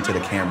is looking into the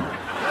camera.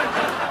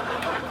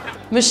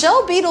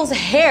 Michelle Beadle's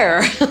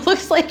hair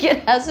looks like it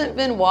hasn't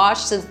been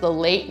washed since the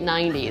late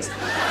 90s.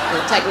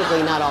 Well,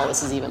 technically, not all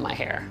this is even my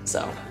hair,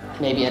 so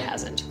maybe it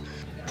hasn't.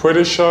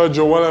 Pretty sure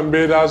Joel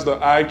Embiid has the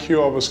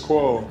IQ of a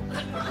squirrel.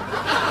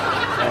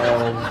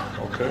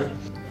 Okay.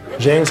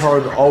 James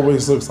Harden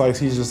always looks like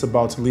he's just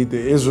about to lead the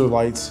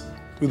Israelites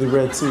through the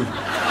Red Sea.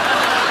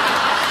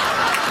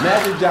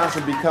 Magic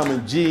Johnson becoming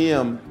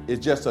GM is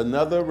just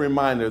another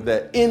reminder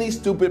that any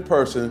stupid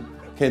person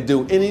can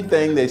do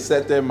anything they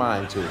set their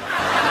mind to.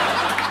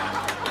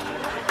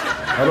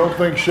 I don't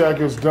think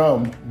Shaq is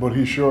dumb, but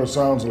he sure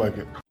sounds like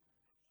it.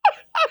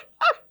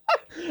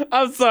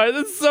 I'm sorry,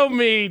 this is so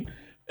mean.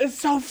 It's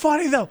so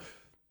funny, though.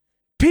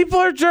 People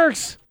are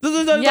jerks.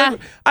 Yeah.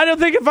 I don't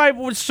think if I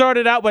would start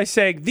it out by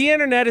saying the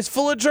internet is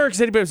full of jerks,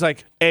 anybody was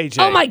like, AJ.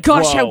 Oh my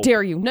gosh, whoa, how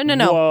dare you? No.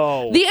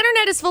 Whoa. The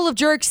internet is full of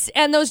jerks,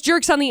 and those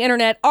jerks on the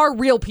internet are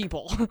real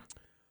people.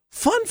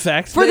 Fun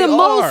fact, For they the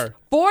are.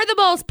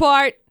 most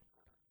part.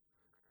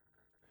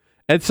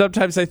 And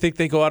sometimes I think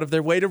they go out of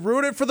their way to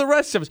ruin it for the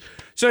rest of us.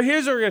 So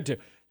here's what we're going to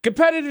do.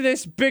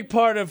 Competitiveness, big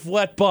part of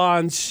what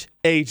bonds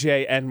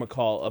AJ and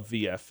McCall of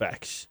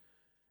VFX.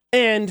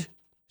 And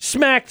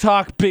smack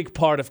talk, big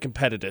part of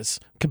competitiveness,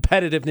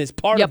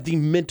 part of the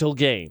mental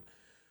game.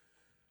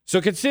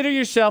 So consider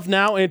yourself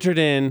now entered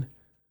in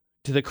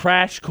to the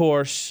crash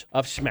course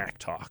of smack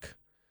talk.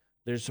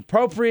 There's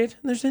appropriate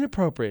and there's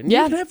inappropriate. And you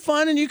can have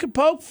fun and you can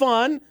poke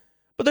fun,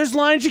 but there's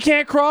lines you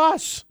can't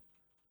cross.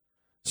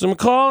 So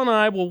McCall and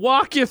I will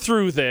walk you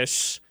through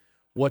this,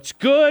 what's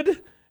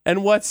good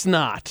and what's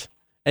not.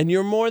 And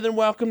you're more than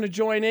welcome to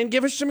join in.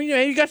 Give us some,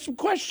 you got some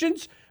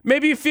questions.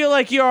 Maybe you feel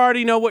like you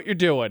already know what you're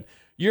doing.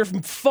 Your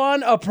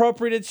fun,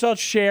 appropriate insults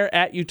share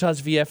at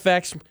Utah's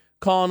VFX.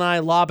 McCall and I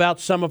lob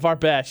out some of our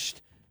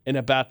best in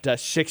about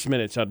 6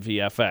 minutes on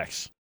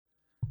VFX.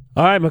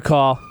 All right,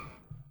 McCall.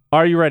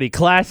 Are you ready?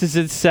 Class is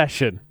in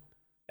session.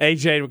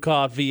 AJ and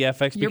McCall at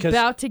VFX. You're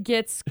about to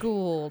get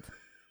schooled.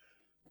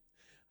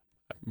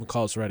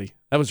 McCall's ready.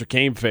 That was her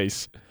game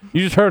face.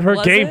 You just heard her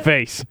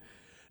face.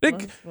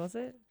 Was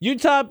it?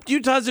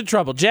 Utah's in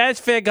trouble. Jazz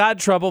fan got in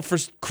trouble for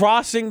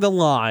crossing the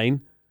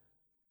line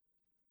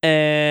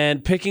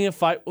and picking a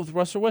fight with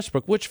Russell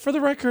Westbrook, which, for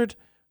the record,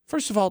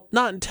 first of all,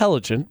 not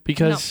intelligent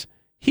because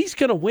he's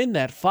going to win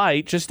that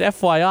fight, just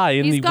FYI,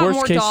 in the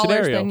worst-case scenario. He's got more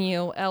dollars than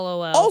you,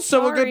 LOL.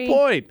 Also Sorry. a good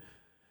point.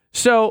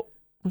 So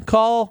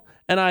McCall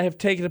and I have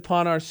taken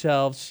upon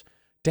ourselves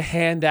to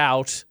hand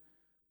out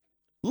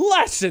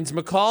lessons,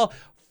 McCall.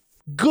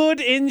 Good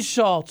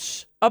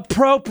insults.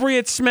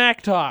 Appropriate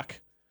smack talk.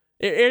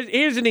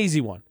 Here's an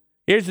easy one.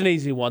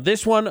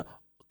 This one,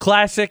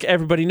 classic.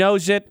 Everybody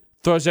knows it.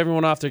 Throws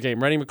everyone off their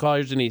game. Ready, McCall?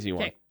 Here's an easy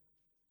one. Okay.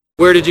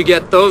 Where did you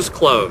get those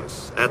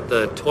clothes? At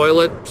the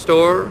toilet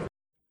store?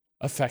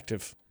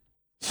 Effective.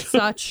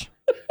 Such.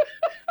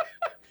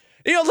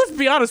 Let's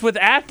be honest, with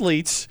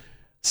athletes,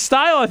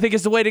 style, I think,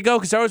 is the way to go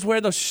because they're always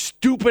wearing those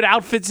stupid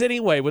outfits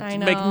anyway, which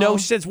make no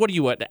sense. What are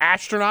you, an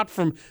astronaut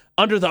from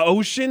under the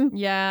ocean?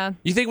 Yeah.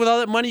 You think with all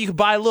that money you could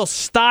buy a little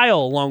style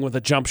along with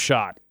a jump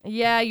shot?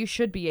 Yeah, you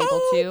should be able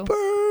to.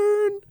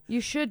 Burn.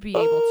 You should be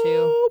able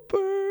to.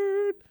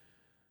 Burn.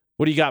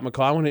 What do you got,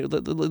 McCall? I want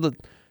to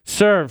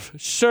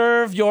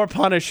serve your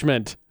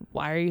punishment.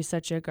 Why are you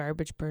such a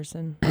garbage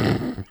person?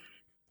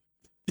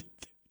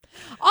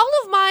 All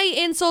of my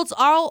insults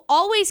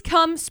always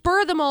come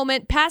spur of the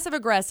moment, passive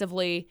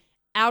aggressively,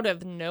 out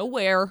of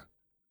nowhere.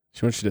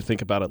 She wants you to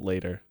think about it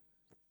later.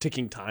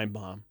 Ticking time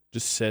bomb.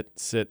 Just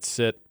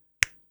sit.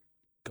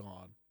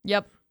 Gone.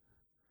 Yep.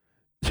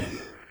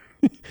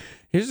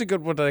 Here's a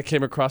good one that I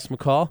came across,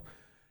 McCall.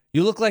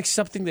 You look like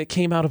something that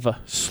came out of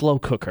a slow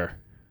cooker.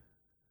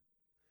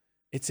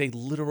 It's a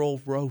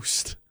literal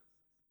roast.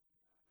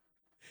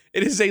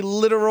 It is a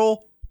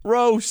literal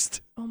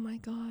roast. Oh my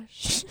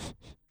gosh.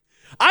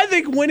 I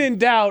think when in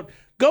doubt,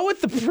 go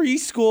with the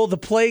preschool, the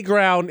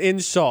playground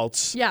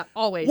insults. Yeah,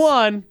 always.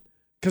 One,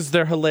 because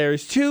they're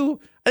hilarious. Two,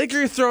 I think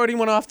you're going to throw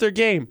anyone off their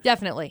game.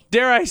 Definitely.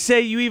 Dare I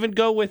say you even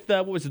go with,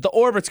 the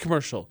Orbitz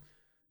commercial.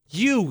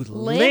 You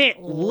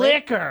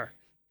liquor.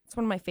 It's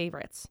one of my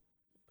favorites.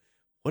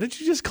 What did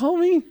you just call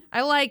me?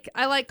 I like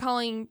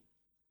calling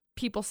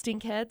people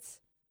stinkheads.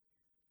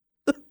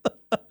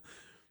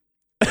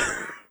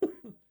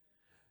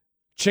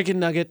 Chicken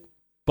nugget,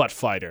 butt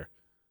fighter.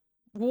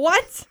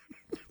 What?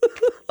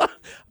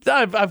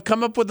 I've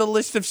come up with a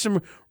list of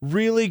some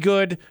really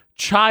good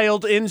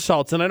child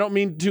insults, and I don't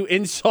mean to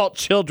insult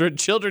children.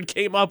 Children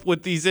came up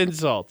with these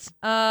insults.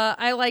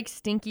 I like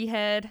stinky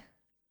head.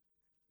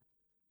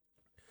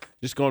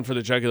 Just going for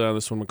the jugular on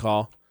this one,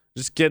 McCall.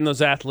 Just getting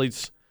those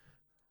athletes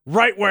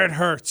right where it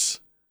hurts.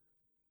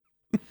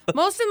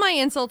 Most of my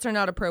insults are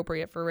not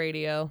appropriate for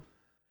radio.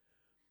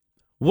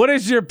 What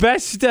is your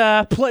best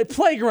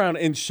playground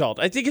insult?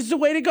 I think it's the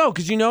way to go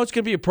because you know it's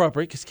going to be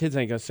appropriate because kids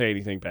ain't going to say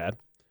anything bad.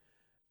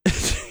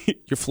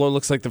 Your floor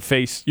looks like the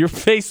face. Your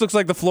face looks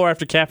like the floor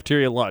after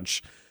cafeteria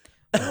lunch.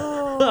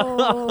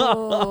 Oh.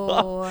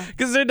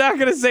 Because they're not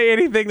going to say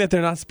anything that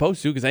they're not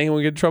supposed to because they ain't going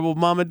to get in trouble with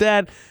mom and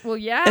dad. Well,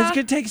 yeah. And it's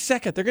going to take a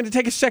second. They're going to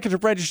take a second to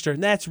register,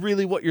 and that's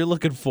really what you're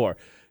looking for.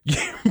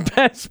 Your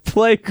best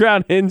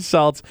playground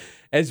insults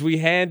as we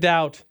hand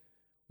out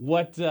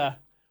what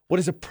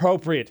is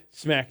appropriate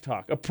smack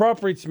talk.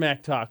 Appropriate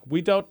smack talk.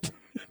 We don't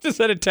just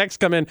had a text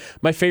come in.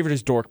 My favorite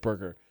is Dork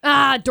Burger.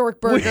 Ah, Dork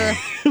Burger.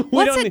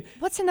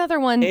 What's another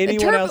one?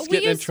 Anyone else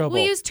getting in trouble?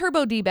 We use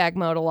Turbo debag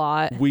mode a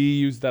lot. We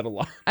use that a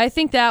lot. I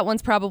think that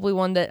one's probably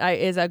one that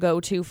is a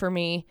go-to for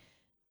me.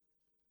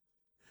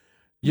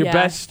 Your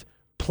best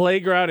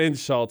playground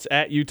insults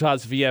at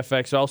Utah's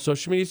VFX. All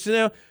social media. So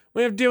now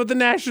we have to deal with the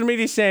national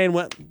media saying,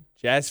 well,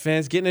 Jazz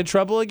fans getting in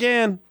trouble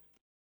again.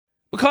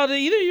 McCall, do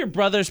either of your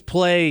brothers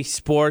play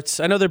sports?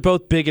 I know they're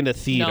both big into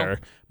theater,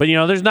 but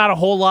there's not a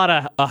whole lot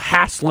of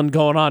hassling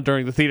going on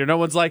during the theater. No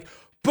one's like,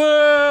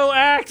 boo,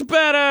 act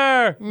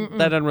better. Mm-mm.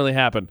 That doesn't really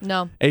happen.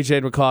 No. AJ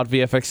and McCall at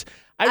VFX.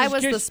 I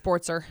was the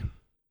sportser.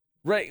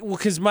 Right. Well,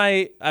 because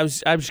I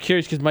was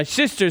curious because my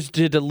sisters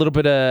did a little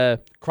bit of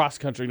cross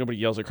country. Nobody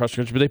yells at cross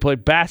country, but they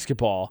played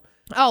basketball.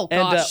 Oh,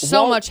 gosh.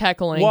 So much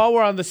heckling. While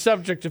we're on the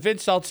subject of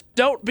insults,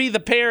 don't be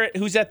the parent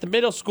who's at the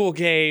middle school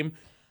game.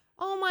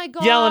 Oh, my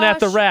gosh. Yelling at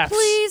the refs.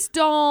 Please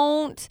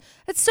don't.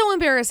 It's so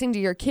embarrassing to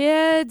your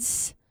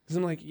kids. Because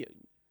I'm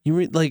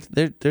like,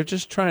 they're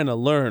just trying to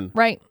learn.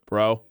 Right.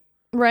 Bro.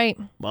 Right.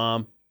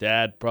 Mom,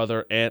 dad,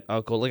 brother, aunt,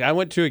 uncle. Like, I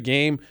went to a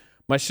game.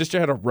 My sister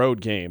had a road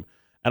game.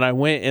 And I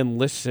went and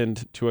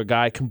listened to a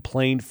guy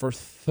complain for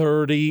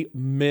 30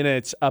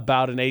 minutes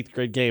about an 8th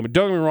grade game. And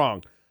don't get me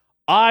wrong.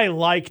 I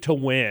like to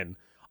win.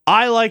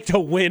 I like to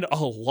win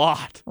a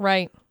lot.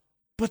 Right.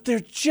 But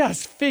they're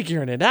just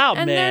figuring it out,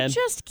 and man. And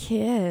they're just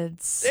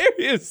kids.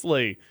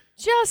 Seriously.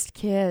 Just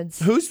kids.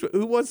 Who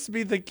wants to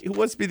be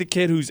the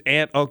kid whose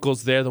aunt,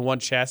 uncle's there, the one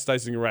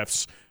chastising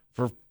refs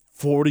for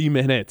 40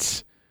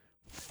 minutes?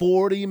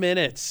 40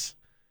 minutes.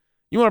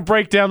 You want to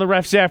break down the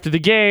refs after the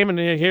game, and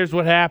here's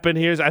what happened.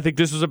 I think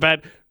this was a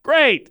bad.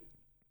 Great.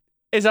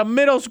 It's a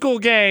middle school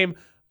game.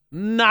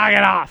 Knock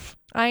it off.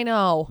 I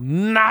know.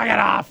 Knock it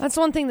off. That's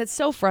one thing that's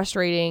so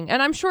frustrating. And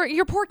I'm sure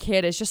your poor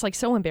kid is just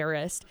so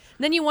embarrassed.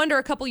 And then you wonder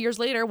a couple years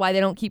later why they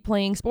don't keep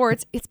playing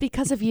sports. It's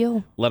because of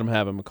you. Let them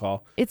have it,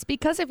 McCall. It's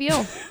because of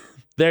you.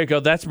 There you go.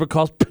 That's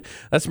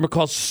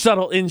McCall's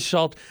subtle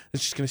insult.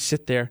 It's just going to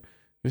sit there.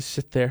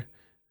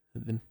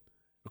 And then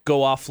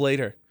go off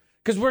later.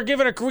 Because we give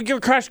a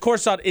crash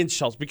course on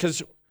insults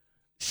because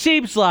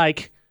seems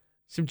like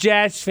some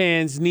Jazz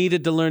fans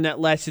needed to learn that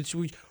lesson. So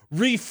we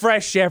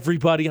refresh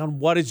everybody on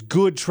what is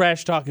good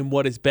trash talk and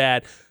what is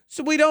bad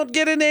so we don't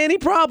get into any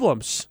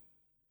problems.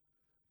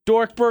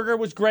 Dork Burger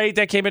was great.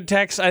 That came in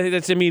text. I think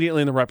that's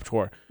immediately in the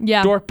repertoire.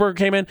 Yeah. Dork Burger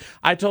came in.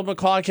 I told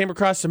McCall I came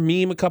across a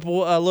meme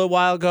a little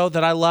while ago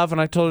that I love, and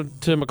I told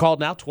it to McCall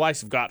now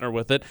twice. I've gotten her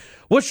with it.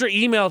 What's your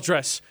email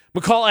address?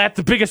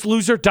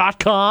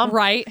 McCall@thebigestloser.com.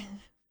 Right.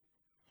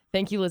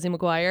 Thank you, Lizzie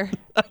McGuire.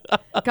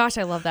 Gosh,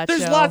 I love that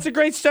There's show. lots of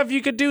great stuff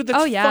you could do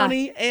that's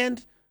funny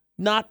and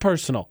not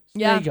personal. So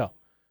there you go.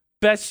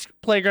 Best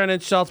playground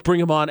insults,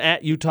 bring them on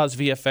at Utah's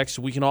VFX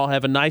so we can all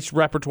have a nice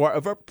repertoire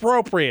of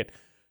appropriate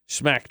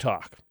smack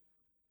talk.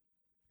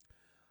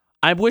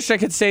 I wish I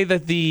could say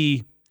that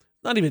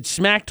not even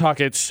smack talk,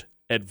 it's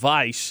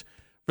advice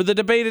for the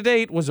debate at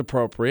 8 was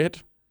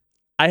appropriate.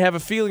 I have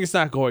a feeling it's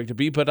not going to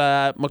be, but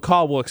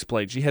McCall will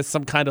explain. She has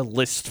some kind of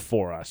list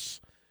for us.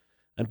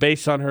 And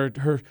based on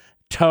her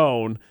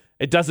tone,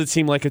 it doesn't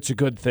seem like it's a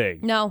good thing.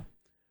 No.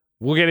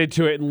 We'll get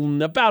into it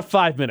in about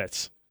 5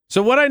 minutes.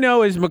 So what I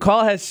know is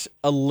McCall has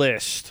a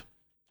list.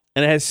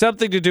 And it has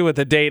something to do with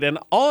the date. And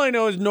all I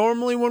know is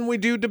normally when we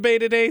do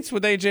debate at 8s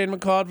with AJ and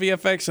McCall at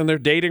VFX and they're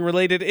dating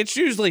related, it's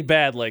usually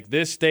bad. Like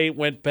this date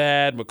went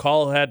bad.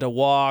 McCall had to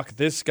walk.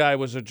 This guy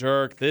was a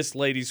jerk. This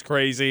lady's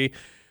crazy.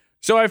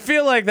 So I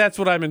feel like that's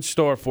what I'm in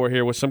store for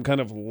here with some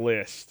kind of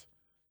list.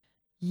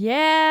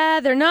 Yeah,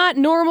 they're not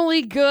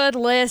normally good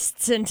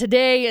lists. And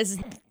today is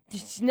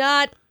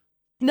not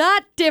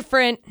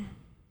different.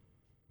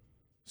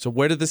 So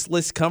where did this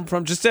list come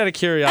from? Just out of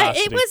curiosity.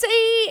 It was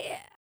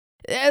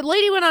a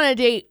lady went on a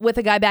date with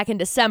a guy back in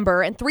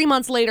December, and 3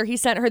 months later, he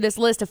sent her this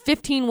list of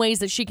 15 ways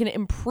that she can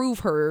improve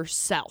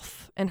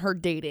herself and her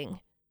dating.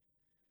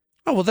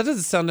 Oh, well, that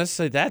doesn't sound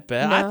necessarily that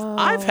bad. No.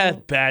 I've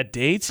had bad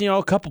dates.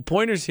 A couple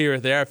pointers here or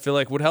there I feel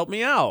like would help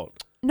me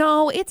out.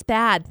 No, it's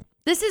bad.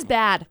 This is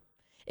bad.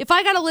 If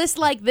I got a list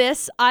like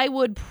this, I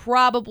would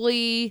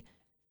probably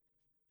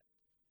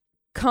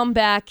come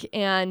back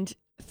and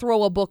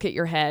throw a book at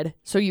your head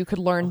so you could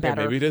learn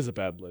better. Maybe it is a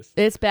bad list.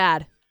 It's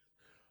bad.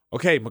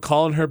 Okay,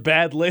 McCall and her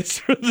bad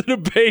list for the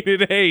debate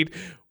at 8.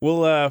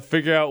 We'll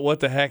figure out what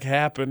the heck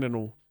happened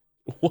and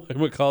why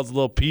McCall's a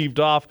little peeved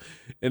off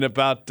in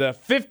about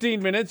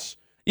 15 minutes.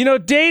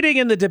 Dating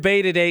and the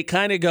debate at 8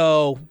 kind of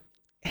go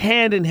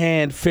hand in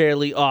hand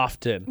fairly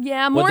often.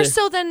 Yeah, more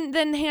so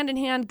than hand in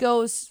hand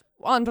goes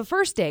on the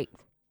first date,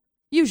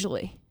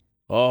 usually.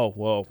 Oh,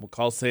 whoa.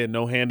 McCall's saying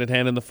no hand in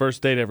hand in the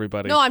first date,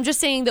 everybody. No, I'm just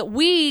saying that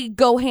we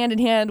go hand in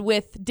hand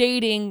with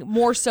dating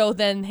more so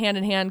than hand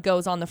in hand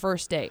goes on the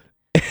first date.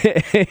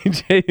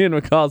 AJ and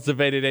McCall's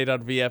debate at 8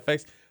 on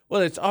VFX.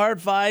 Well, it's our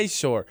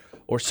advice or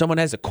someone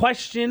has a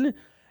question.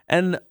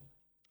 And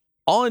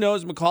all I know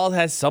is McCall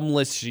has some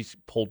list she's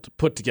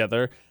put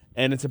together,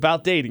 and it's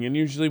about dating. And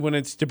usually when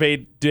it's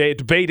debating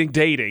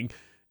dating,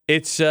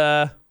 it's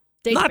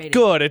not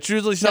good. It's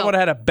usually someone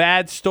had a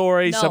bad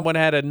story, someone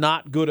had a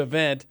not good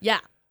event. Yeah.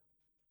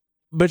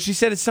 But she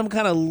said it's some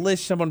kind of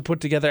list someone put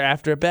together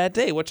after a bad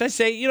day, which I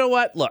say, you know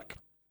what? Look,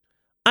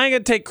 I ain't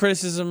going to take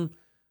criticism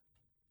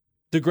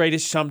the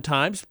greatest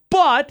sometimes,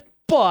 but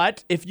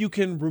if you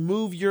can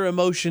remove your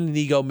emotion and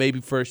ego maybe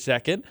for a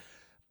second,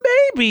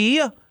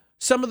 maybe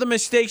some of the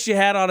mistakes you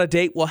had on a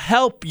date will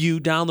help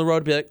you down the road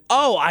to be like,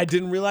 oh, I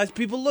didn't realize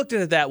people looked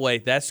at it that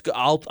way.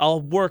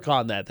 I'll work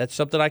on that. That's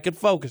something I can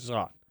focus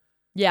on.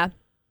 Yeah.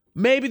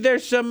 Maybe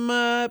there's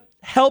some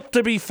help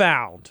to be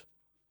found.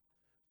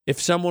 If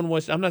someone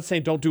was, I'm not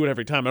saying don't do it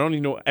every time. I don't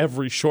even know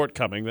every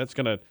shortcoming. That's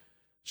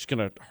just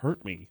gonna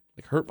hurt me,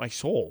 hurt my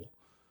soul.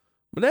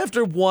 But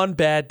after one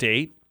bad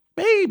date,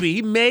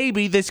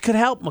 maybe this could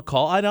help,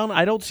 McCall.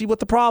 I don't see what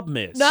the problem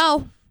is.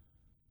 No.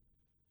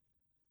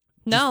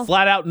 Just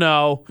flat out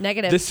no.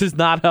 Negative. This is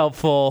not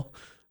helpful.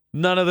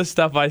 None of the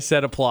stuff I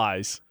said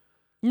applies.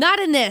 Not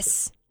in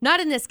this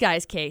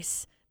guy's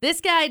case.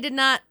 This guy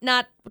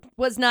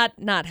was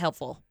not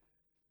helpful.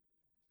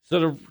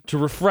 So to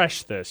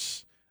refresh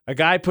this, a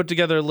guy put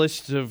together a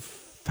list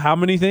of how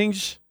many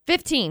things?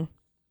 15.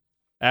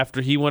 After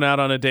he went out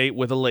on a date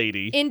with a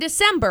lady. In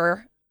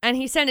December, and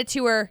he sent it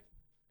to her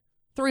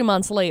 3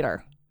 months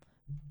later.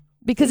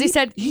 Because he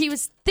said he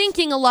was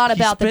thinking a lot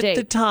about the date. He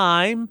spent the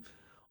time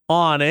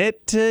on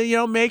it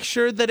to, make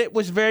sure that it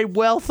was a very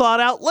well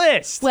thought out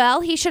list. Well,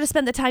 he should have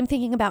spent the time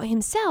thinking about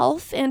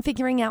himself and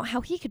figuring out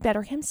how he could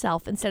better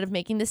himself instead of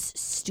making this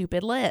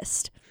stupid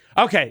list.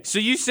 Okay, so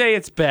you say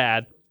it's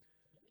bad.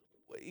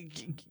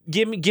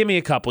 Give me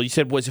a couple. You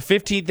said, was it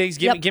 15 things?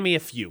 Give me a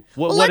few.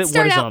 What is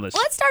on this?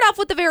 Let's start off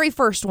with the very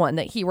first one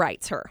that he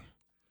writes her.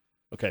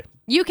 Okay.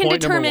 You can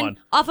point determine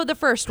off of the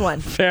first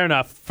one. Fair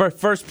enough.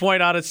 First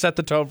point on it, set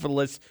the tone for the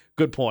list.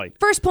 Good point.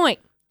 First point.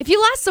 If you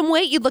lost some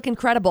weight, you'd look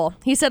incredible.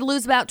 He said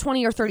lose about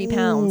 20 or 30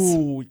 pounds.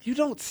 Ooh, you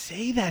don't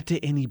say that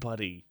to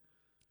anybody.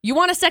 You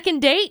want a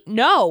second date?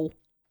 No.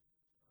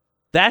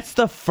 That's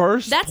the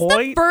first point? That's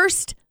the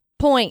first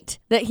point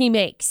that he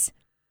makes.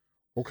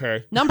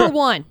 Okay. Number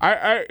one.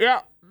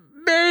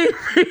 Maybe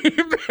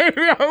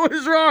I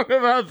was wrong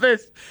about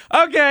this.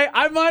 Okay,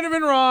 I might have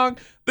been wrong.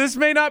 This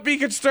may not be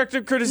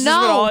constructive criticism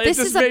No, at all. It this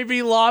just is a- may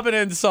be lobbing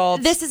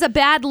insults. This is a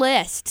bad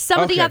list. Some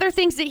of the Okay. other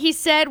things that he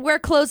said, wear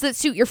clothes that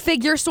suit your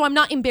figure, so I'm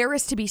not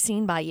embarrassed to be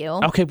seen by you.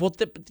 Okay, well,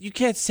 you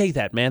can't say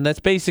that, man. That's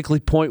basically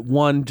point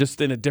one,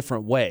 just in a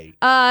different way.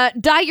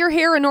 Dye your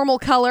hair a normal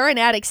color and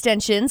add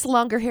extensions.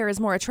 Longer hair is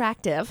more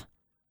attractive.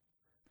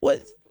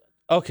 What?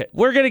 Okay,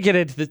 we're gonna get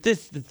into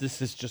this.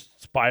 This is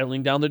just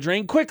spiraling down the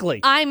drain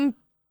quickly.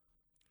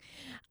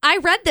 I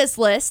read this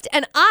list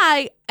and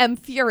I am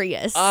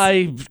furious.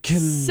 I can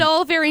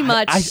so very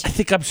much. I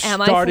think I'm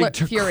starting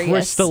to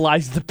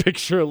crystallize the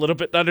picture a little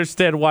bit to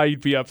understand why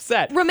you'd be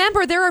upset.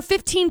 Remember, there are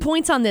 15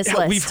 points on this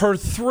list. We've heard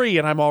 3,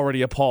 and I'm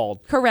already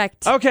appalled.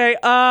 Correct. Okay.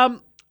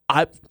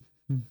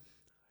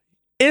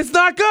 It's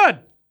not good.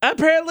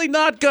 Apparently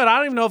not good. I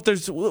don't even know if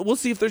there's. We'll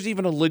see if there's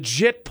even a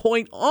legit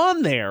point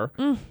on there.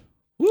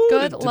 Woo,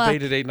 Good the luck.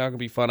 Debate at 8 not gonna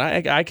be fun.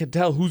 I can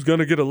tell who's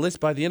gonna get a list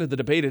by the end of the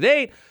debate at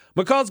 8.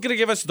 McCall's gonna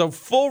give us the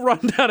full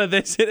rundown of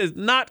this. It is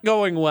not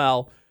going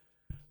well.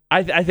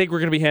 I think we're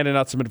gonna be handing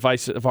out some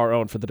advice of our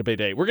own for the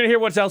debate at 8. We're gonna hear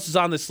what else is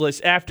on this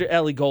list after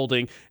Ellie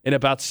Goulding in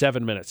about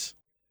 7 minutes.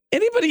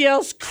 Anybody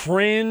else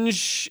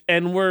cringe?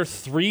 And we're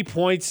 3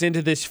 points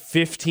into this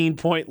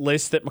 15-point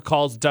list that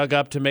McCall's dug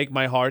up to make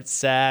my heart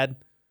sad.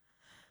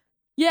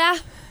 Yeah.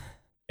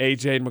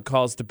 AJ and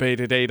McCall's debate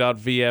at 8 on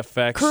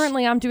VFX.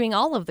 Currently, I'm doing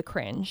all of the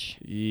cringe.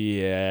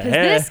 Yeah.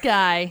 Because this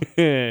guy.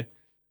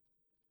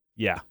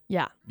 Yeah.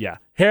 Yeah.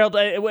 Harold,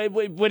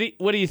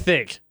 what do you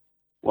think?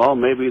 Well,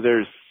 maybe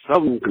there's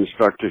some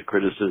constructive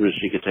criticism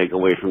she could take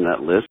away from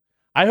that list.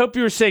 I hope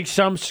you were saying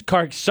some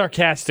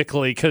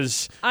sarcastically,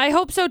 because I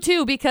hope so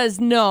too, because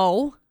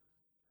no.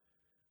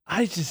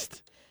 I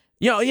just,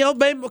 babe,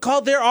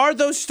 McCall, there are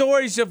those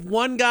stories of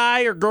one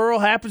guy or girl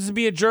happens to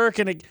be a jerk,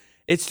 and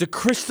it's the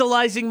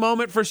crystallizing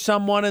moment for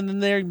someone, and then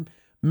they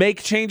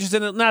make changes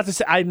in it. Not to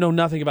say, I know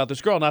nothing about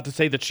this girl, not to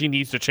say that she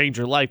needs to change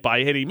her life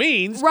by any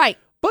means. Right.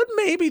 But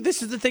maybe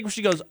this is the thing where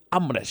she goes,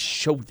 I'm going to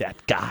show that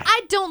guy.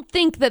 I don't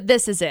think that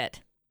this is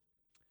it.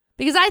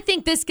 Because I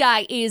think this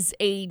guy is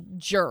a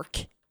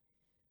jerk.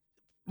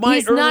 My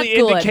He's not early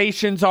good.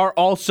 indications are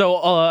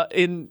also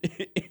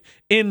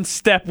in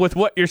step with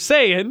what you're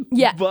saying.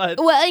 Yeah. But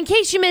well, in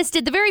case you missed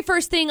it, the very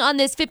first thing on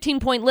this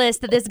 15-point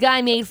list that this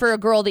guy made for a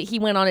girl that he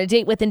went on a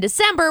date with in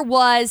December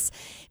was,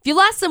 if you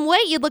lost some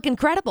weight, you'd look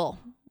incredible.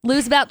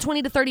 Lose about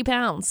 20 to 30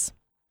 pounds.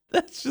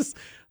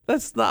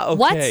 That's not okay.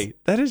 What?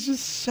 That is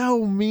just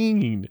so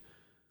mean.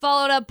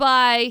 Followed up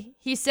by,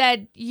 he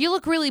said, you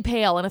look really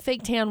pale and a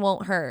fake tan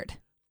won't hurt.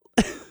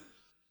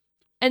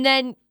 And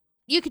then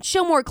you could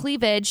show more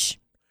cleavage.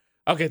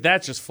 Okay,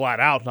 that's just flat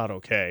out not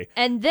okay.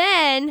 And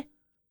then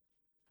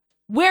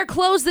wear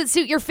clothes that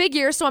suit your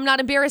figure so I'm not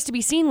embarrassed to be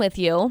seen with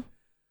you.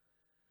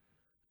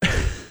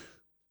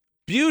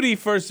 Beauty,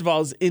 first of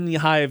all, is in the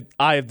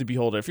eye of the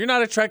beholder. If you're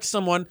not attracted to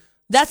someone,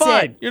 that's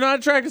fine. it. You're not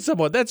attracted to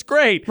someone. That's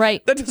great.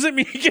 Right. That doesn't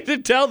mean you get to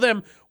tell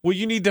them, well,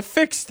 you need to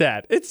fix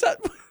that. It's not.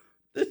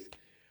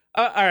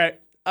 All right.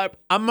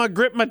 I'm going to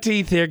grip my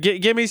teeth here.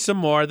 Give me some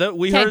more.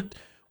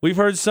 We've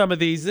heard some of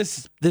these.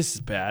 This is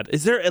bad.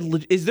 Is there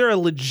a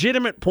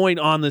legitimate point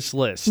on this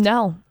list?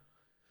 No.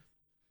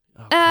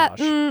 Oh,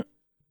 gosh.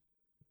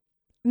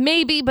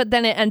 Maybe, but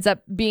then it ends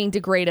up being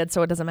degraded,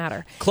 so it doesn't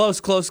matter. Close,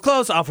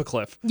 off a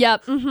cliff.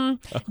 Yep.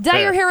 Mm-hmm.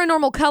 Dye your hair a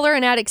normal color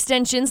and add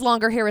extensions.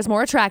 Longer hair is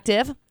more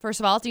attractive. First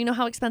of all, do you know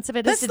how expensive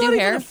it is to do hair? That's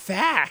not even a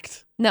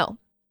fact. No.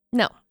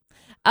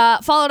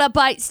 Followed up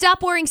by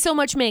stop wearing so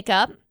much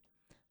makeup.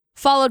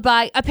 Followed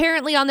by,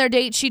 apparently on their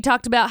date, she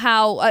talked about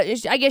how, I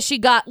guess she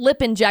got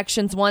lip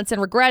injections once and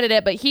regretted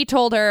it, but he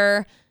told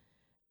her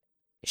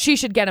she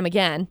should get them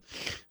again.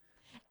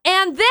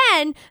 And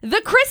then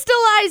the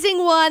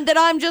crystallizing one that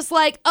I'm just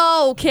like,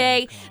 oh,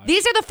 okay.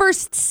 These are the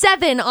first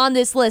 7 on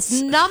this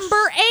list.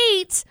 Number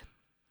 8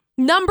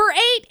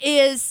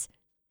 is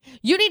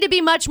you need to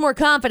be much more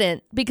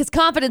confident because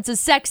confidence is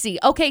sexy.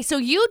 Okay, so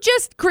you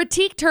just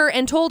critiqued her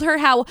and told her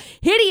how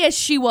hideous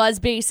she was,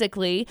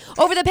 basically,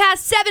 over the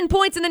past 7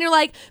 points, and then you're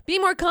like, be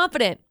more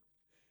confident.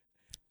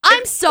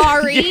 I'm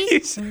sorry.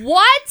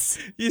 What?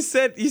 You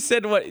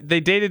said what?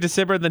 They dated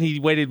December, and then he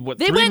waited, 3 months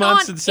They went on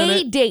and sent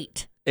a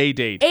date. A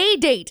date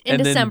in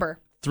and December.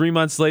 Then 3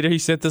 months later, he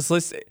sent this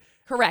list.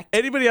 Correct.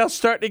 Anybody else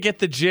starting to get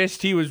the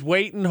gist? He was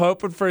waiting,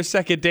 hoping for a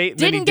second date. And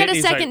Didn't then get a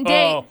He's second like,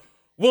 date. Oh,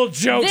 well,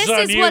 joke's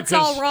on you. This is what's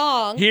 'cause all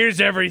wrong. Here's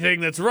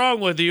everything that's wrong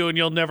with you, and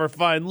you'll never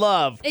find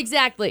love.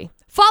 Exactly.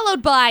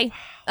 Followed by,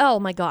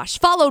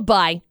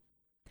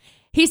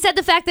 he said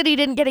the fact that he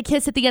didn't get a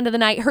kiss at the end of the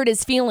night hurt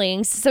his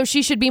feelings, so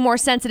she should be more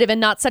sensitive and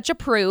not such a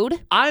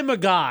prude. I'm a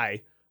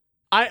guy.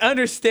 I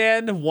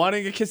understand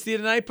wanting a kiss at the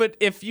end of the night, but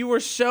if you were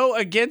so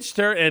against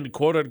her and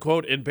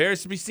quote-unquote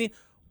embarrassed to be seen,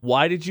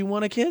 why did you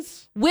want a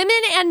kiss?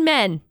 Women and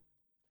men,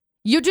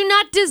 you do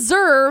not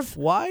deserve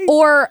Why?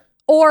 or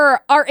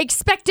are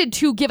expected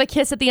to give a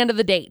kiss at the end of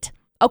the date,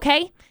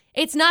 okay?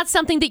 It's not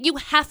something that you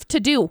have to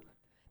do.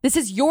 This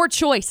is your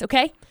choice,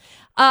 okay?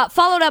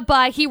 Followed up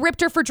by, he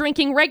ripped her for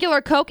drinking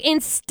regular Coke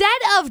instead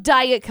of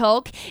Diet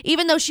Coke,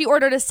 even though she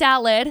ordered a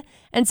salad,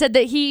 and said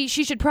that she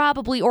should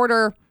probably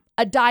order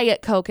a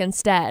Diet Coke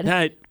instead.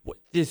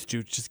 This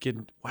dude's just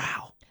getting,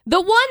 wow. The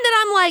one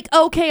that I'm like,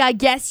 okay, I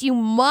guess you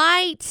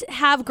might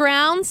have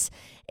grounds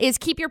is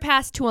keep your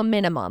past to a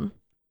minimum.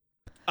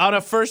 On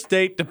a first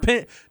date,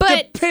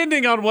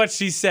 depending on what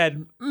she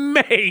said,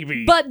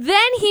 maybe. But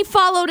then he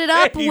followed it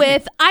up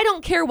with, I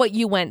don't care what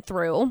you went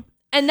through.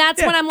 And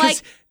that's when I'm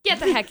like, get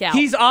the heck out.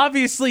 He's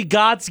obviously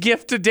God's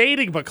gift to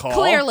dating, McCall.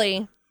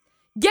 Clearly.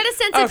 Get a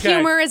sense of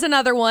humor is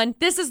another one.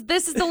 This is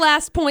the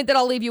last point that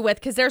I'll leave you with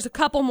because there's a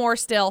couple more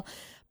still.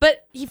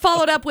 But he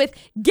followed up with,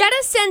 get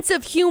a sense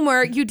of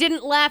humor. You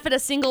didn't laugh at a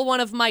single one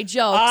of my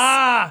jokes.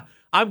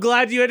 I'm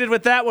glad you ended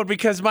with that one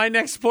because my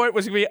next point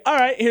was going to be, all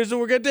right, here's what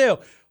we're going to do.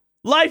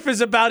 Life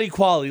is about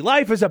equality.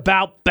 Life is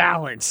about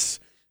balance.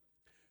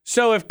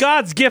 So if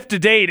God's gift to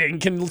dating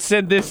can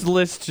send this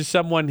list to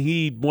someone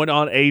he went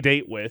on a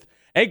date with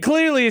and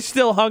clearly is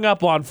still hung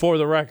up on for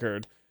the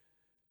record,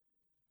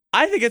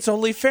 I think it's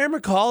only fair,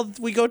 McCall,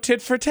 we go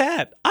tit for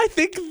tat. I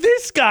think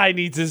this guy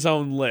needs his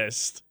own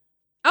list.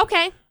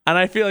 Okay. And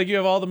I feel like you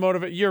have all the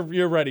motivation.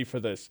 You're ready for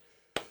this.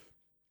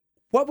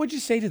 What would you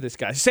say to this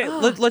guy?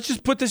 Let's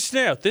just put this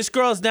scenario. This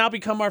girl has now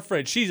become our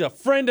friend. She's a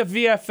friend of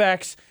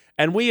VFX,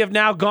 and we have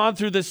now gone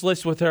through this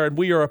list with her, and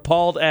we are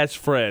appalled as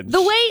friends. The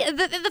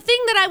thing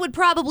that I would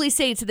probably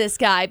say to this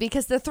guy,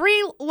 because the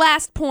 3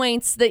 last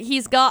points that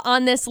he's got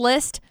on this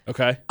list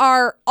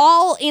are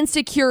all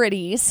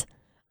insecurities,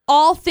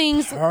 all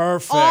things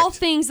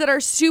that are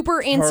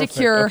super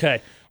insecure.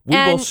 Okay. We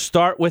will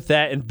start with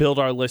that and build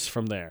our list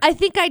from there. I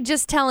think I'd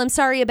just tell him,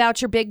 sorry about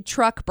your big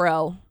truck,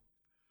 bro.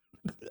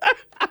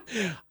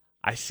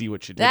 I see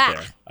what you did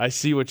there. I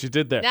see what you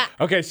did there.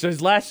 Okay, so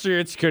his last 3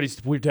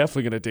 insecurities, we're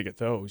definitely going to dig at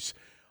those.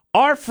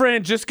 Our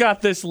friend just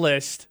got this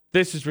list.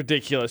 This is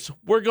ridiculous.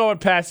 We're going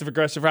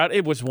passive-aggressive route.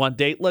 It was one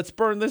date. Let's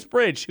burn this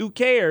bridge. Who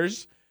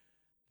cares?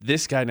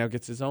 This guy now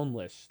gets his own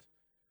list.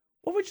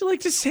 What would you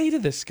like to say to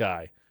this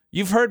guy?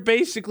 You've heard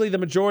basically the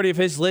majority of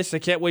his list. I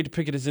can't wait to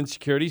pick at his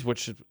insecurities,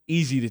 which is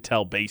easy to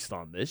tell based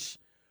on this.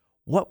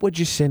 What would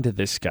you send to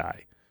this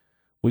guy?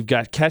 We've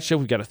got Kesha.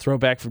 We've got a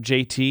throwback from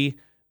JT.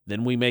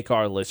 Then we make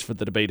our list for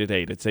the debate at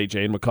 8. It's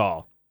AJ and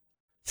McCall.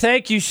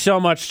 Thank you so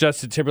much,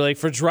 Justin Timberlake,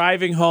 for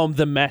driving home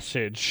the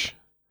message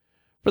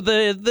for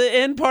the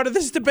end part of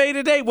this debate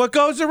at 8. What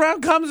goes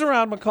around comes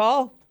around,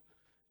 McCall.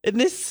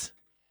 And this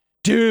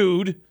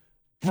dude,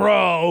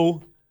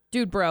 bro,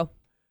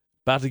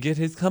 about to get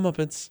his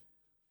comeuppance.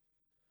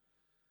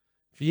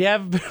 If you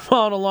haven't been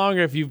following along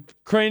or if you've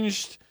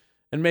cringed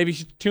and maybe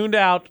tuned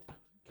out,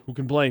 who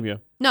can blame you?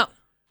 No.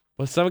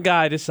 Well, some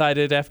guy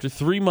decided after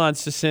 3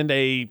 months to send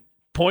a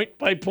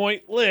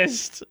point-by-point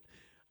list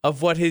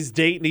of what his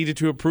date needed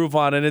to improve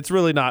on, and it's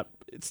really not.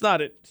 It's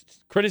not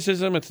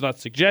criticism. It's not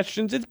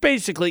suggestions. It's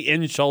basically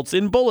insults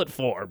in bullet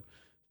form.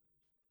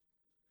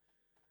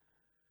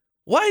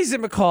 Why is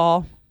it,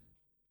 McCall?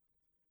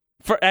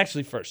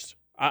 First,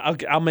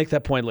 I'll make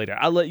that point later.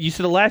 You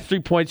said the last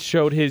 3 points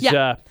showed his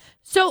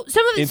so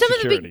some of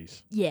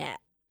insecurities.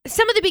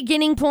 Some of the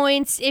beginning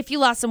points, if you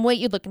lost some weight,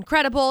 you'd look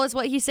incredible, is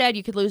what he said.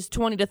 You could lose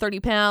 20 to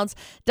 30 pounds,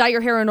 dye your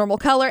hair a normal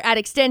color, add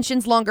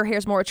extensions, longer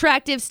hair's more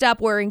attractive,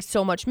 stop wearing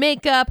so much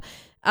makeup,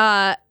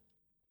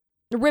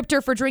 ripped her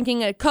for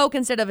drinking a Coke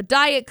instead of a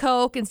Diet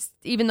Coke,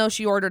 even though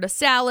she ordered a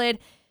salad.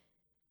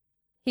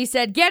 He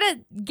said, get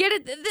it.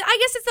 I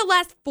guess it's the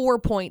last 4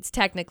 points,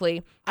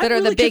 technically, that are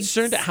the big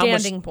concerned at how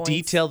much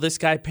detail this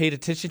guy paid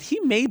attention.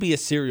 He may be a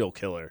serial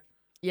killer.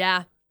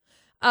 Yeah.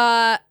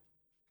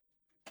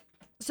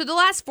 So the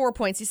last 4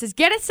 points, he says,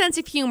 get a sense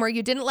of humor.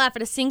 You didn't laugh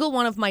at a single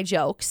one of my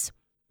jokes.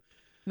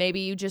 Maybe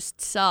you just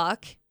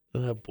suck.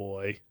 Oh,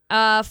 boy.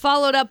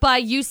 Followed up by,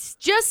 you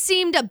just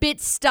seemed a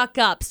bit stuck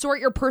up. Sort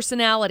your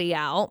personality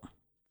out.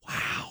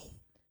 Wow.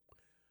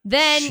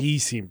 Then she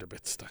seemed a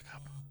bit stuck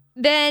up.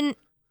 Then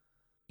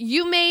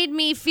you made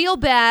me feel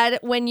bad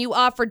when you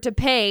offered to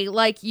pay,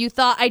 like you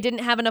thought I didn't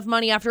have enough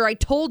money after I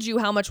told you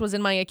how much was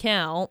in my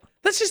account.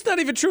 That's just not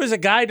even true. As a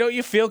guy, don't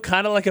you feel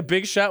kind of like a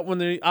big shot when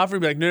they offer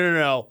you, like,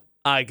 no,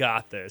 I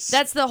got this.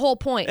 That's the whole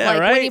point. Yeah,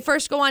 like when you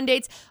first go on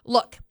dates,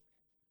 look,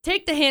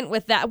 take the hint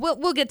with that.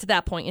 We'll get to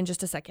that point in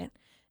just a second.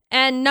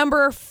 And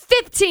number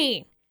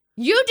 15,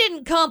 you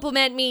didn't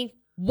compliment me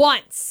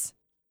once.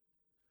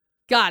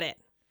 Got it.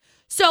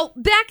 So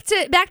back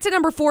to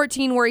number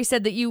 14, where he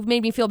said that you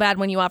made me feel bad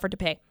when you offered to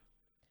pay.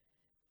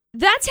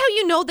 That's how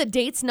you know the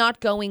date's not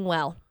going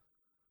well.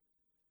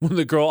 When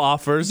the girl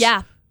offers?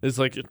 Yeah. It's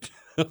like,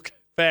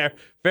 okay,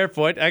 fair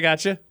point. I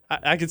got you.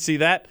 I can see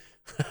that.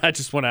 I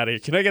just went out of here.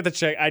 Can I get the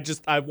check?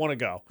 I want to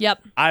go.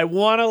 Yep. I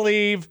want to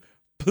leave.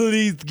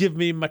 Please give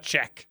me my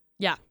check.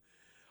 Yeah.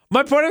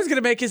 My point I was going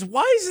to make is,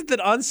 why is it that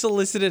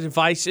unsolicited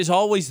advice is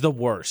always the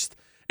worst?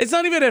 It's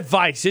not even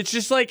advice. It's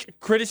just like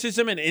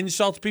criticism and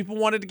insults people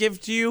wanted to give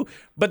to you,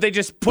 but they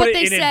just put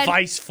it in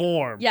advice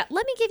form. Yeah,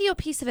 let me give you a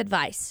piece of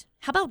advice.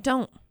 How about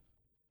don't?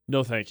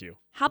 No, thank you.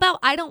 How about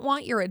I don't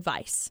want your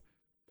advice?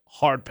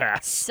 Hard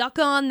pass. Suck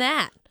on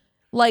that.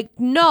 Like,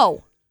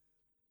 no.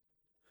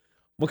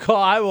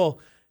 McCall, I will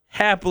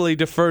happily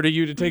defer to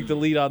you to take the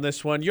lead on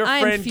this one. Your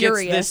friend gets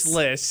this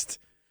list.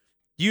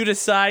 You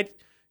decide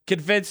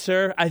convinced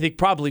her, I think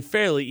probably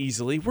fairly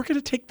easily, we're going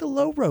to take the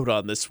low road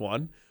on this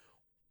one.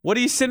 What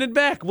are you sending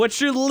back?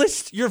 What's your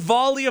list, your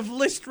volley of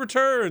list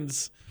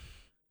returns?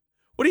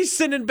 What are you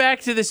sending back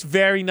to this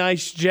very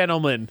nice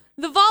gentleman?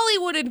 The volley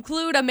would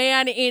include a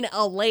man in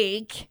a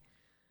lake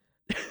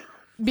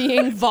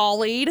being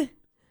volleyed,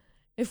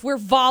 if we're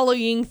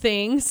volleying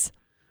things.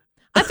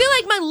 I feel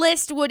like my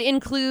list would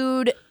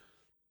include,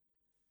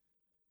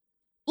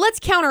 let's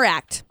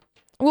counteract.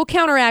 We'll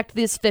counteract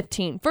this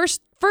 15.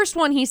 First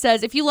one, he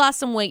says, if you lost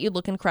some weight, you'd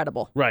look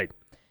incredible. Right.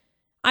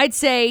 I'd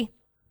say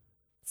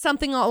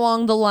something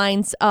along the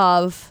lines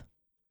of,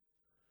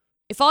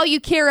 if all you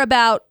care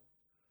about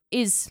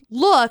is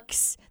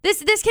looks,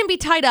 this can be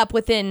tied up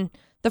within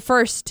the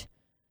first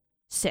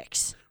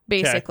 6,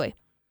 basically. Okay.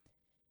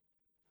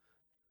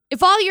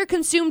 If all you're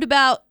consumed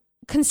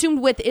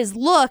with is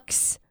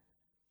looks,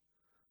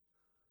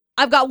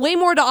 I've got way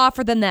more to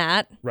offer than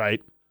that.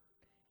 Right.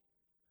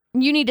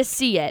 You need to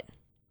see it.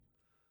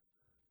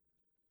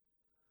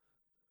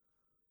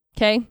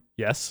 Okay?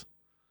 Yes.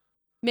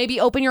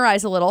 Maybe open your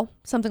eyes a little.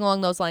 Something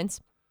along those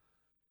lines.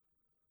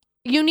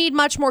 You need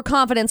much more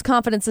confidence.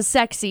 Confidence is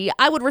sexy.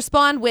 I would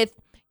respond with,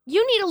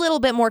 you need a little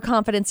bit more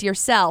confidence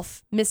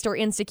yourself, Mr.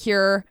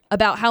 Insecure,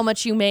 about how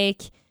much you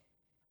make,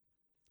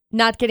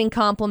 not getting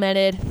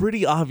complimented.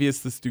 Pretty obvious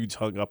this dude's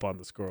hung up on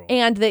this girl.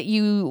 And that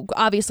you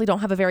obviously don't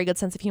have a very good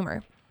sense of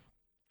humor.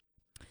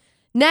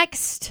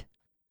 Next,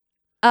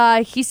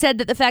 he said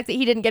that the fact that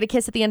he didn't get a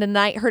kiss at the end of the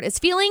night hurt his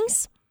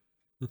feelings.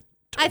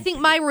 I think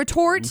my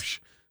retort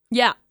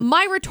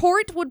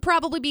would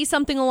probably be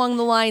something along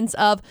the lines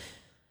of,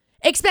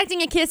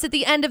 expecting a kiss at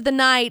the end of the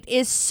night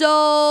is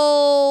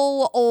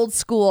so old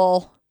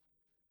school.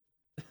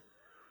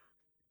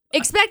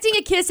 Expecting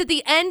a kiss at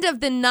the end of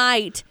the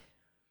night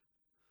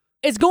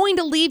is going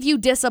to leave you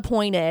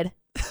disappointed.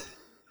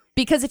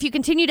 Because if you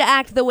continue to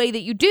act the way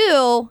that you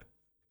do,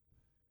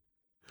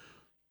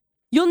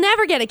 you'll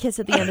never get a kiss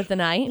at the end of the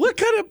night. What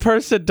kind of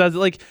person does it?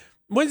 Like,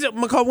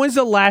 McCall, when's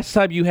the last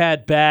time you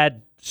had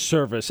bad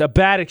service, a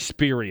bad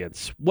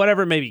experience,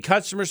 whatever it may be,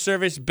 customer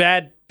service,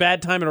 bad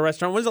time in a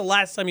restaurant? When's the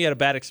last time you had a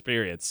bad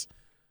experience?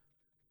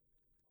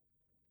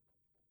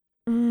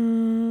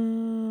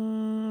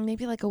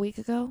 Maybe like a week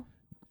ago.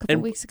 A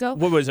couple weeks ago.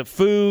 What was it?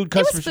 Food?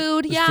 It was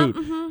food, yeah. Food.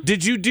 Mm-hmm.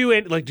 Did you do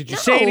it? Like, did you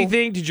say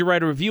anything? Did you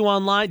write a review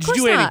online? Did you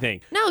do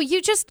anything? No,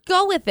 you just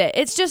go with it.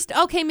 It's just,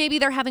 okay, maybe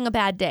they're having a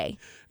bad day.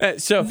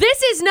 So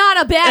this is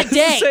not a bad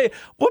day.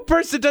 What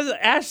person doesn't?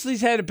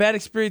 Ashley's had a bad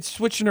experience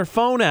switching her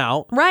phone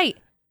out. Right.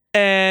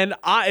 And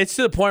it's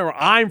to the point where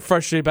I'm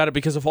frustrated about it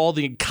because of all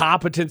the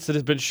incompetence that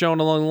has been shown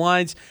along the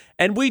lines.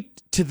 And we,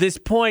 to this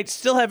point,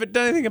 still haven't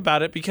done anything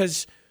about it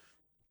because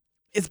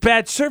it's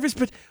bad service.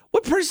 But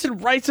what person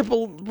writes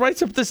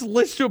up this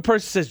list to a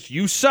person says,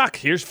 you suck.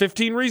 Here's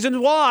 15 reasons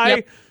why.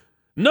 Yep.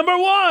 Number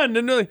 1.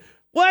 And they're like,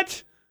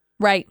 what?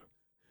 Right.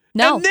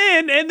 No.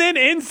 And then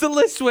ends the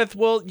list with,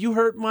 well, you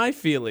hurt my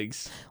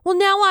feelings. Well,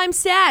 now I'm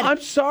sad.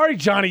 I'm sorry,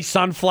 Johnny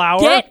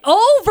Sunflower. Get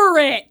over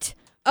it.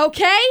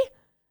 Okay?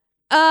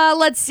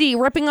 Let's see.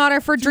 Ripping on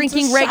her for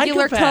drinking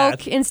regular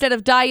Coke instead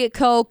of Diet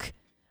Coke.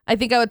 I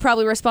think I would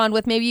probably respond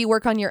with, maybe you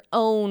work on your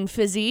own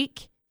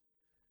physique.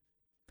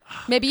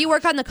 Maybe you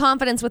work on the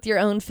confidence with your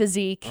own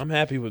physique. I'm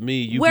happy with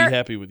me. You be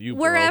happy with you,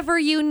 bro. Wherever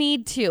you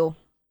need to.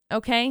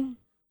 Okay?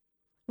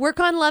 Work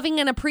on loving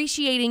and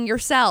appreciating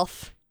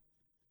yourself.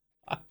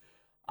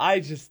 I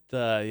just,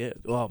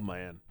 oh,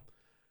 man.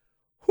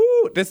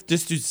 Whew, this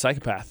dude's a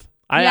psychopath.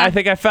 I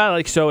think I found,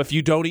 like, so if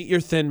you don't eat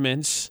your Thin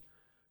Mints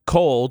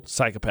cold,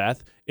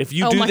 psychopath. If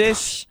you do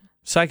this,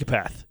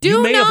 psychopath.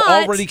 You may have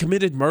already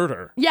committed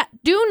murder. Yeah,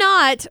 do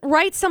not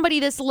write somebody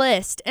this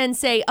list and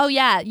say, oh,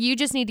 yeah, you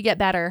just need to get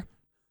better.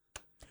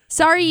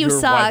 Sorry, you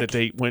suck. Why the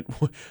date went.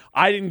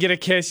 I didn't get a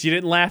kiss. You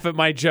didn't laugh at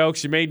my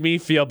jokes. You made me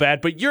feel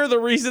bad, but you're the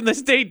reason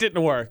this date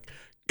didn't work.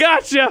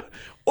 Gotcha.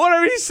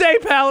 Whatever you say,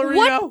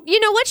 Palorino. You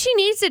know what she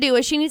needs to do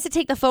is she needs to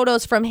take the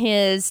photos from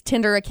his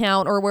Tinder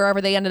account or wherever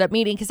they ended up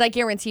meeting, because I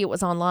guarantee it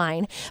was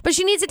online. But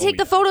she needs to take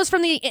the photos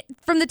from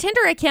the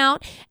Tinder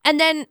account and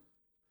then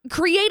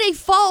create a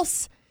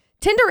false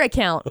Tinder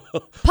account.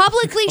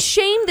 Publicly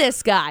shame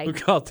this guy.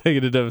 I'll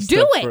take it a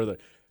step further.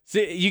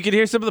 See, you can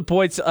hear some of the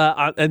points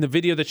in the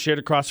video that's shared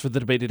across for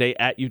the debate today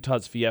at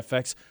Utah's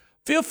VFX.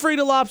 Feel free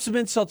to lob some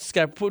insults. This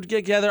guy put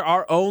together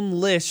our own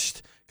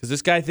list because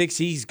this guy thinks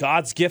he's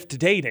God's gift to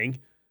dating.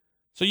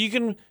 So you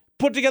can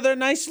put together a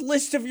nice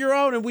list of your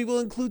own, and we will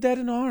include that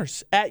in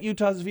ours at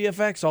Utah's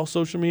VFX, all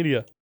social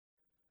media.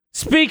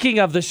 Speaking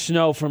of the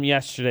snow from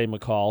yesterday,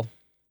 McCall,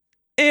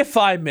 if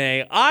I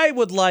may, I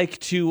would like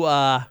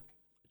to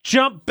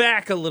jump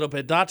back a little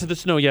bit. Not to the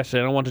snow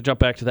yesterday. I don't want to jump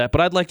back to that, but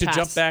I'd like to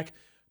jump back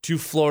to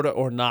Florida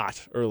or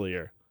not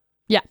earlier.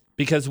 Yeah.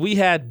 Because we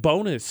had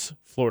bonus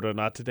Florida or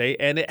not today,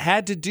 and it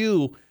had to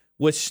do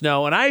with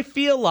snow. And I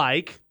feel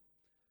like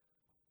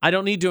I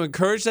don't need to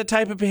encourage that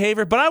type of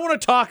behavior, but I want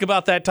to talk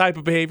about that type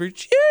of behavior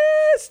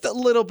just a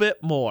little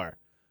bit more.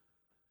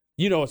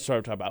 You know what story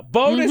I'm talking about.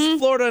 Bonus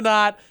Florida or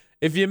not.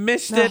 If you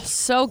missed it.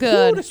 So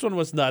good. This one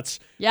was nuts.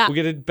 Yeah.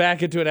 We'll get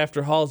back into it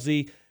after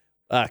Halsey.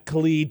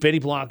 Khalid, Benny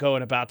Blanco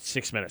in about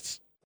 6 minutes.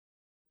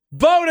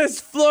 Bonus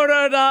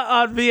Florida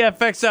on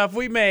VFX if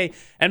we may.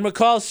 And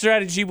McCall's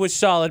strategy was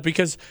solid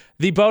because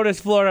the bonus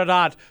Florida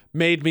not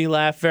made me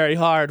laugh very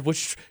hard,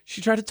 which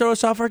she tried to throw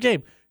us off our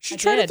game. She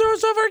tried to throw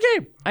us off our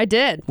game. I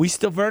did.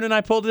 Vern and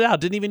I pulled it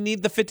out. Didn't even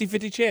need the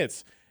 50-50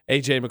 chance.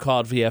 AJ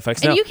McCall at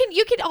VFX. And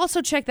you can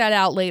also check that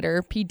out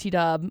later, PT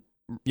Dub.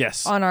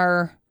 Yes. On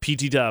our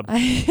PT Dub.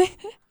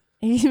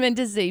 You meant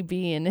to say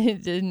B and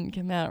it didn't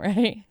come out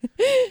right.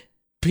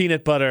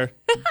 Peanut butter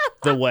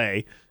the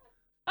way.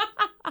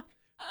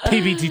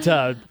 PBT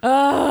Tub.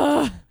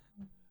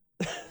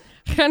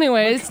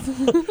 Anyways.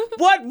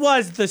 What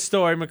was the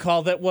story,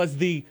 McCall, that was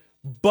the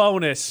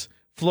bonus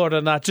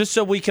Florida not? Just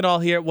so we can all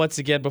hear it once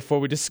again before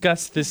we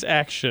discuss this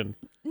action.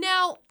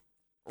 Now,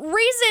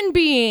 reason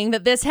being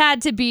that this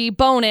had to be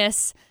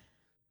bonus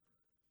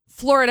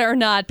Florida or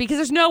not, because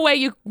there's no way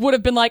you would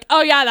have been like,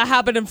 oh yeah, that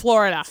happened in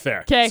Florida.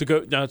 Fair. Okay.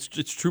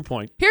 It's true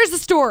point. Here's the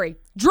story.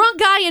 Drunk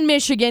guy in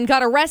Michigan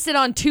got arrested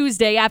on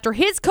Tuesday after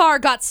his car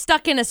got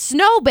stuck in a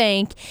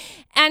snowbank,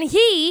 and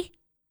he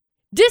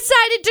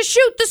decided to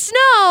shoot the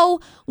snow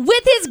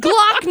with his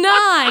Glock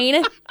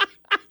 9.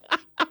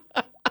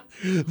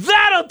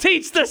 That'll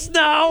teach the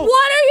snow.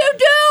 What are you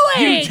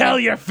doing? You tell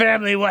your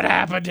family what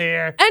happened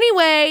here.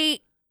 Anyway,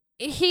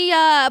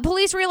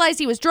 police realized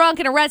he was drunk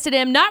and arrested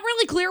him. Not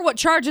really clear what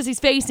charges he's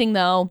facing,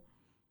 though.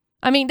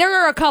 I mean, there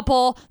are a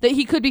couple that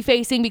he could be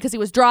facing because he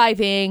was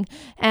driving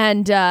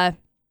and,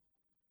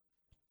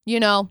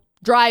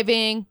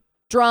 driving,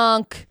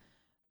 drunk,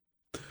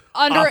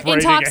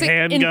 operating a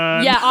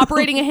handgun.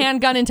 Operating a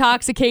handgun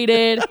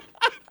intoxicated.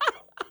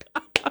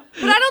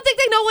 But I don't think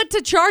they know what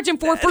to charge him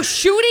for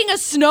shooting a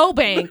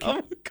snowbank.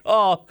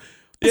 Oh,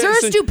 Is there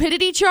a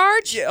stupidity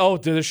charge? Yeah,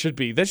 there should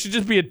be. That should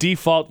just be a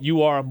default.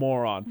 You are a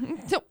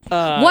moron.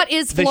 What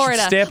is Florida?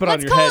 They should stamp it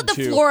on your Let's call head, it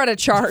the too. Florida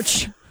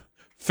charge.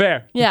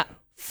 Fair. Yeah.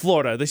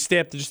 Florida. They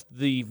stamped just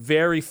the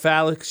very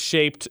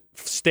phallic-shaped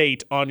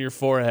state on your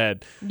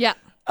forehead. Yeah.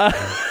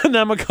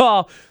 Now,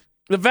 McCall,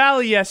 the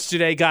Valley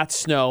yesterday got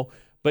snow,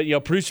 but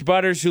producer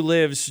Butters, who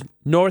lives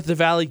north of the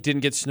Valley,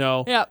 didn't get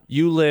snow. Yep.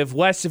 You live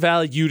west of the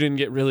Valley, you didn't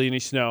get really any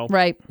snow.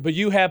 Right. But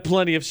you have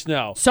plenty of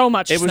snow. So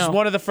much snow. It was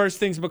one of the first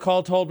things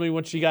McCall told me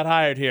when she got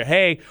hired here.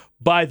 Hey,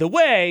 by the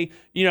way,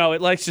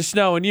 it likes to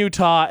snow in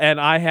Utah,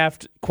 and I have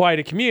quite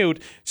a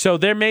commute, so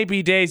there may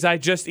be days I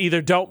just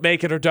either don't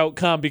make it or don't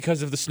come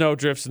because of the snow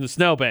drifts and the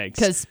snowbanks.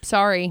 Because,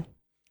 sorry.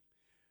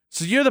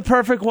 So you're the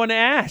perfect one to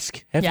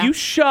ask. Have you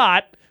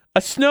shot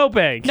a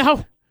snowbank?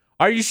 No.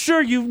 Are you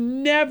sure you've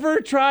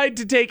never tried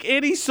to take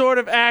any sort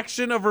of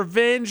action of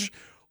revenge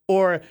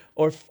or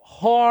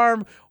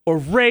harm or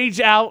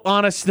rage out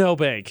on a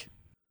snowbank?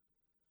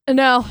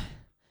 No.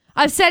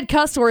 I've said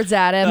cuss words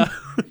at him.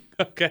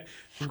 Okay.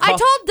 I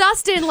told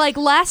Dustin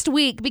last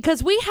week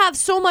because we have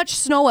so much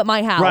snow at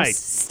my house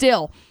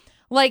still.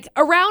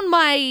 Around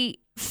my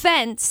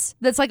fence,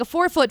 that's like a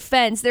 4-foot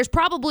fence, there's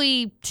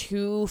probably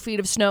 2 feet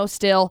of snow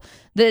still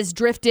that is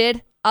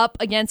drifted up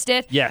against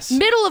it. Yes.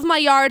 Middle of my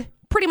yard,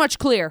 pretty much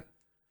clear.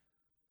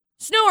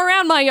 Snow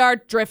around my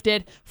yard,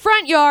 drifted.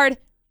 Front yard,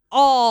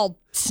 all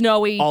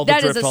snowy. All the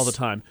drift all the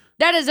time.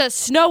 That is a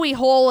snowy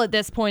hole at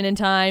this point in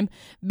time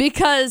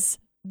because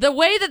the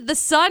way that the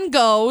sun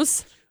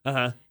goes,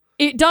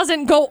 it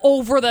doesn't go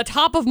over the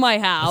top of my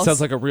house. It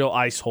sounds like a real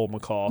ice hole,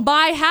 McCall.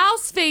 My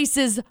house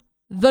faces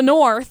the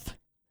north.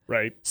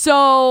 Right.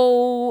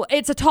 So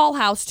it's a tall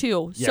house,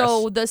 too. Yes.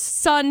 So the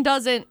sun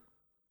doesn't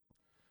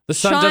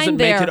make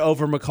there. it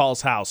over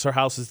McCall's house. Her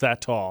house is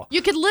that tall.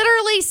 You could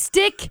literally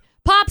stick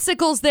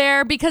popsicles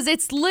there because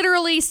it's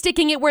literally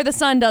sticking it where the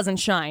sun doesn't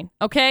shine,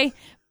 okay?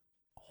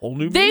 Whole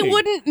new They meaning.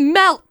 wouldn't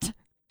melt.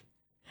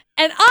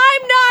 And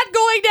I'm not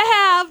going to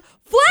have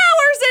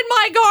flowers in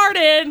my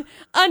garden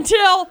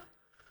until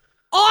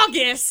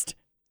August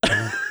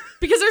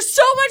because there's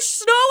so much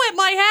snow at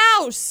my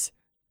house.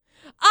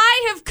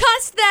 I have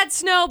cussed that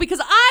snow because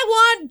I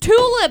want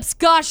tulips,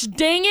 gosh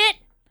dang it.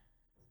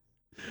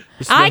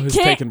 I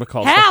can't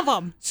have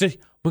them. See,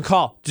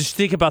 McCall, just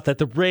think about that.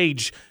 The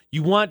rage.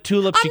 You want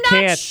tulips, I'm you not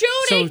can't.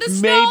 shooting the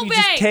maybe snowbank.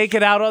 just take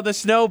it out on the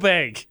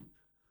snowbank.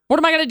 What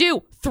am I going to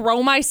do?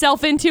 Throw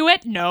myself into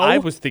it? No. I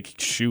was thinking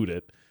shoot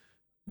it.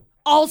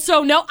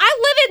 Also, no. I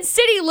live in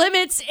city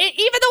limits. Even though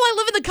I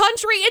live in the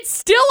country, it's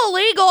still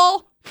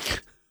illegal.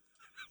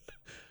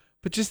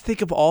 But just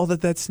think of all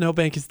that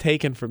snowbank has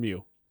taken from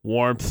you.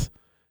 Warmth,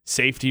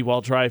 safety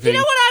while driving. You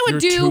know what I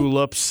would do?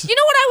 Tulips. You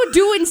know what I would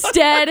do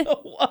instead?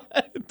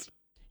 What?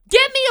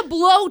 Get me a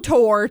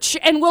blowtorch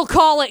and we'll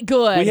call it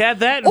good. We had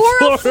that in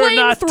or a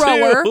Florida,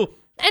 flamethrower too.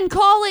 and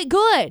call it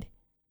good.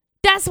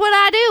 That's what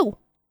I do.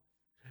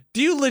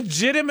 Do you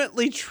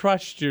legitimately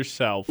trust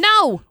yourself?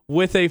 No.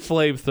 With a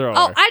flamethrower?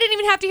 Oh, I didn't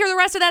even have to hear the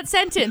rest of that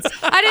sentence.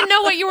 I didn't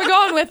know what you were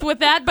going with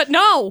that, but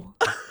no.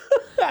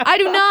 I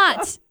do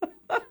not.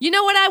 You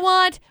know what I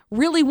want?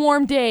 Really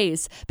warm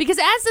days. Because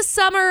as the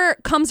summer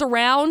comes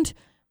around,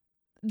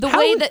 the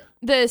way that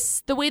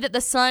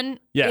the sun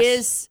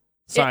is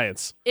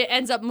Science. It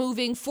ends up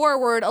moving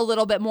forward a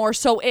little bit more,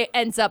 so it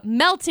ends up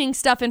melting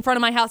stuff in front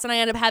of my house, and I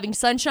end up having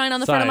sunshine on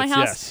the front of my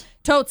house. Yes.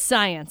 Totes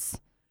science.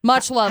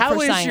 Much love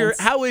for science.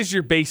 How is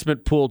your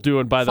basement pool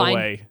doing, by the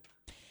way?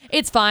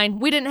 It's fine.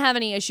 We didn't have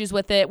any issues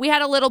with it. We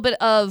had a little bit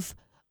of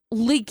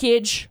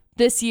leakage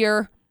this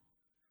year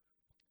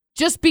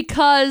just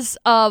because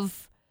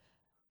of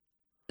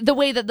the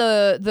way that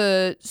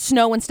the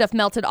snow and stuff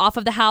melted off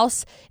of the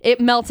house. It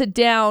melted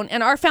down,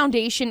 and our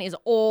foundation is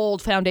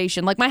old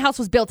foundation. Like, my house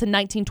was built in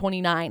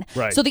 1929.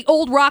 Right. So the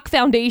old rock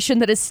foundation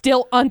that is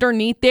still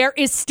underneath there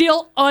is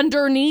still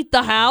underneath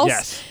the house.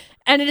 Yes.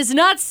 And it is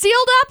not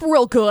sealed up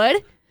real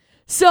good.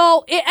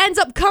 So it ends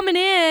up coming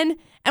in,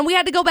 and we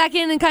had to go back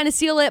in and kind of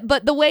seal it.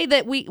 But the way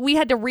that we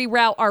had to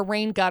reroute our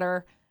rain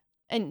gutter,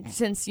 and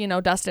since,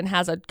 Dustin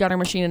has a gutter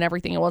machine and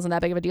everything, it wasn't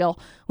that big of a deal.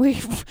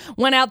 We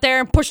went out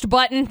there and pushed a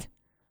button,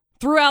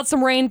 threw out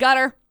some rain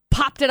gutter,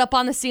 popped it up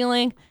on the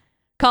ceiling,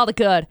 called it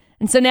good.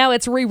 And so now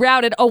it's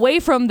rerouted away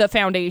from the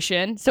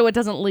foundation so it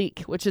doesn't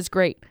leak, which is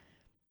great.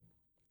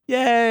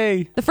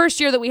 Yay. The first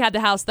year that we had the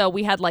house, though,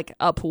 we had like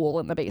a pool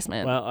in the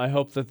basement. Well, I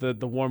hope that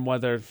the warm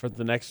weather for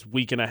the next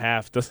week and a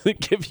half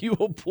doesn't give you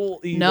a pool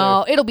either.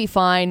 No, it'll be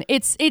fine.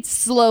 It's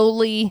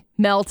slowly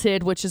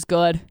melted, which is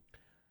good.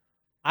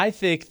 I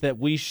think that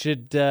we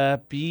should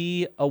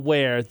be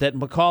aware that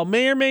McCall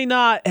may or may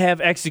not have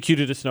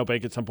executed a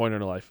snowbank at some point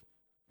in her life.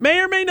 May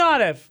or may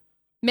not have.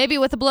 Maybe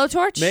with a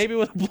blowtorch? Maybe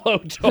with a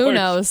blowtorch. Who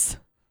knows?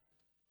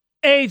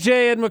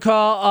 AJ and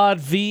McCall on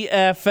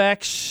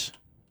VFX.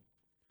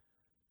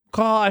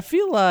 McCall, I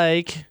feel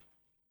like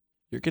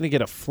you're going to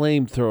get a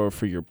flamethrower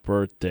for your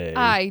birthday.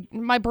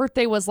 My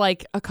birthday was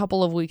like a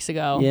couple of weeks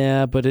ago.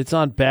 Yeah, but it's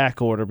on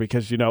back order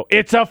because,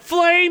 it's a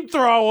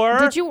flamethrower.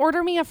 Did you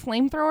order me a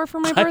flamethrower for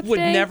my birthday? I would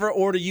never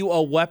order you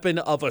a weapon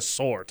of a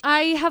sort.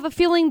 I have a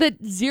feeling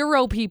that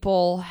 0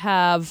 people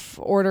have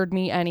ordered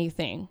me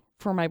anything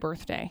for my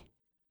birthday.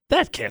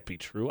 That can't be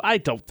true. I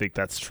don't think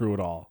that's true at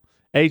all.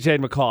 AJ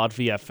and McCall on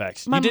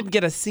VFX. You didn't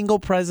get a single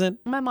present?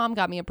 My mom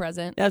got me a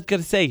present. I was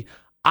going to say,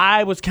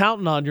 I was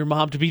counting on your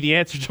mom to be the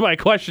answer to my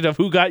question of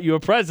who got you a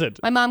present.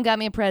 My mom got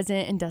me a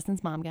present, and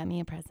Dustin's mom got me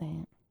a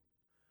present.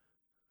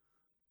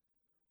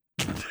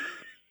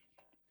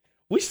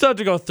 We still have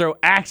to go throw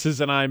axes,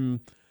 and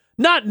I'm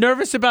not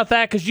nervous about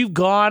that because you've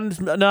gone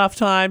enough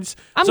times.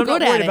 I'm so good I'm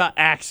not worried at it. about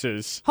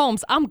axes.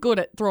 Holmes, I'm good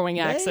at throwing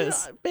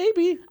axes. Yeah,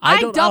 baby.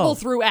 I double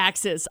threw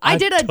axes. I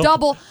did a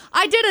double.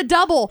 I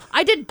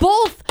did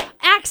both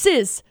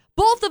axes.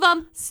 Both of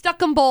them, stuck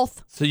them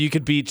both. So you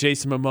could beat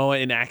Jason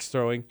Momoa in axe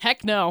throwing?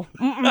 Heck no.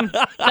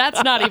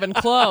 That's not even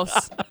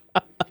close.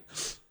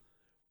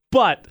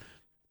 But,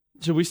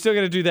 so we still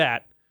got to do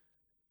that.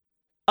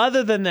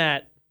 Other than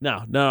that,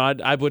 no,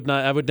 I would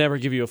not. I would never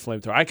give you a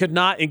flamethrower. I could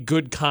not, in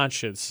good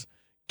conscience,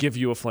 give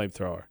you a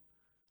flamethrower.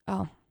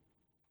 Oh.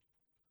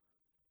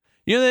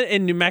 You know that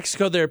in New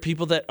Mexico there are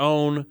people that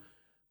own,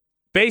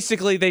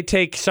 basically they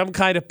take some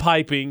kind of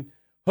piping,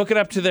 hook it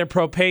up to their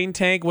propane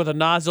tank with a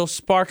nozzle,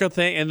 spark a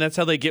thing, and that's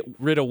how they get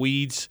rid of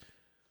weeds.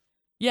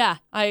 Yeah,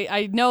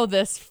 I know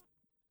this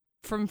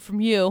from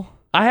you.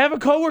 I have a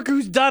coworker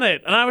who's done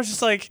it, and I was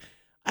just like,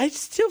 I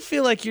still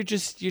feel like you're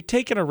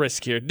taking a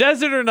risk here.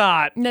 Desert or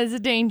not. There's a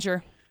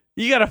danger.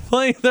 You got a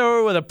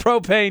flamethrower with a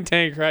propane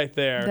tank right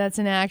there. That's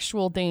an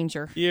actual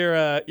danger.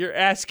 You're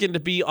asking to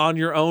be on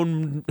your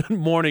own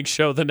morning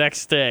show the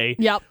next day.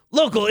 Yep.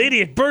 Local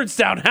idiot burns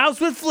down house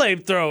with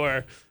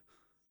flamethrower.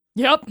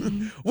 Yep.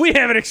 We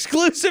have an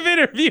exclusive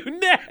interview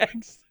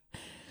next.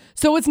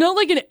 So it's not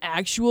like an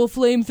actual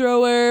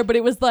flamethrower, but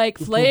it was like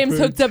flames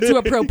hooked up to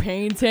a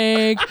propane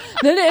tank.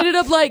 Then it ended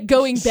up like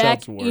going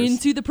back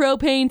into the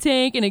propane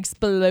tank and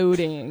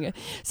exploding.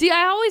 See,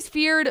 I always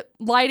feared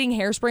lighting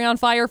hairspray on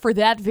fire for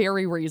that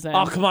very reason.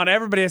 Oh, come on.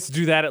 Everybody has to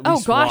do that at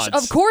least once.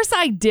 Of course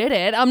I did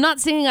it. I'm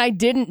not saying I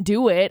didn't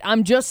do it.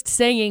 I'm just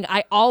saying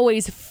I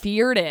always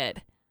feared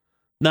it.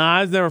 Nah,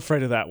 I was never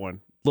afraid of that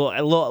one.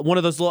 One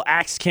of those little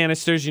axe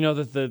canisters,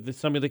 that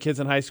some of the kids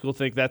in high school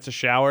think that's a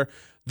shower.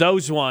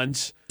 Those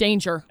ones.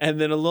 Danger. And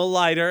then a little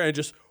lighter and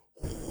just.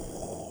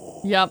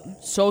 Yep.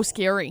 So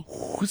scary.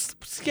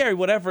 Scary,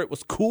 whatever. It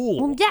was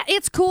cool. Well, yeah,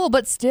 it's cool,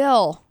 but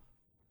still.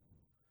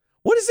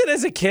 What is it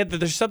as a kid that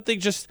there's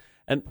something just.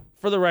 And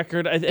for the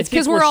record, it's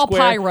because we're all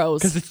pyros.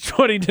 Because it's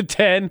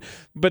 20-10.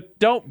 But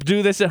don't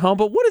do this at home.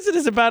 But what is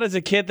it about as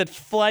a kid that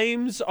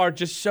flames are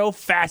just so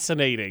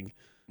fascinating?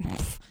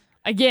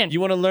 Again, you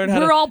want to learn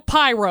how we're all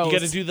pyros. You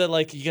got to do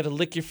you got to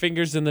lick your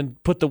fingers and then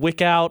put the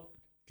wick out.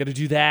 Got to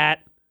do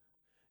that.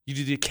 You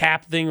do the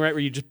cap thing, right,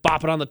 where you just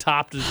bop it on the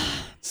top to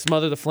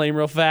smother the flame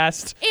real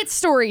fast. It's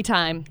story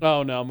time.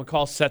 Oh, no.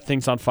 McCall set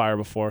things on fire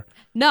before.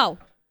 No.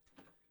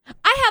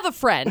 I have a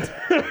friend.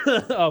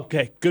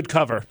 Okay, good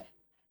cover.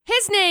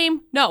 His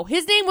name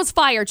was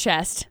Fire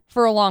Chest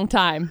for a long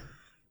time.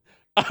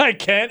 I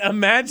can't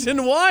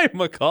imagine why,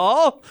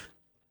 McCall.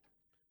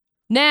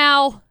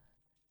 Now,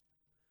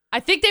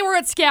 I think they were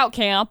at scout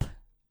camp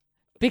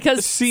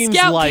because Seems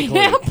scout likely.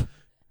 camp,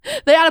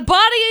 they had a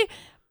body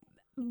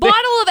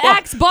bottle of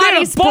Axe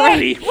body spray.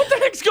 Body? What the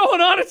heck's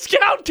going on at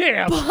scout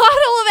camp? Bottle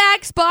of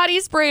Axe body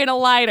spray and a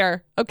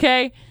lighter,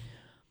 okay?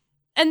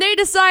 And they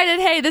decided,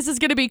 hey, this is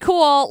going to be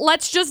cool.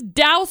 Let's just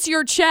douse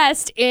your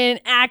chest in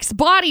Axe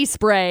body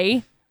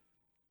spray.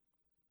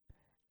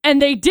 And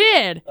they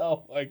did.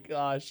 Oh, my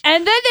gosh.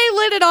 And then they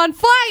lit it on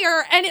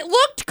fire, and it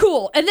looked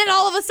cool. And then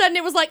all of a sudden,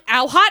 it was like,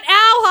 ow, hot,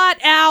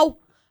 ow,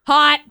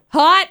 hot,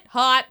 hot,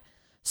 hot.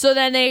 So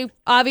then they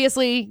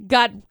obviously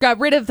got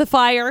rid of the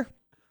fire.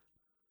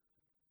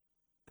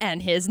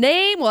 And his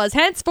name was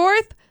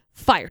henceforth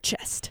Fire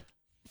Chest.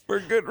 For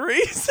good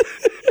reason.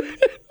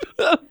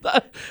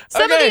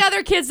 Some of the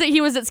other kids that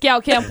he was at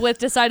scout camp with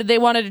decided they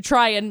wanted to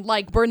try and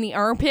like burn the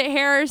armpit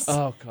hairs.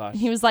 Oh, gosh.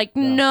 He was like,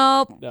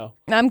 nope. No.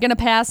 I'm going to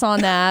pass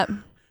on that.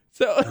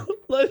 So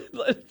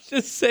let's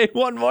just say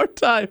one more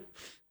time.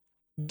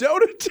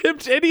 Don't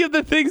attempt any of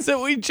the things that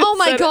we just said. Oh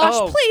my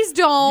gosh, please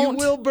don't.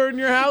 You will burn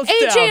your house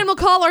AJ down. and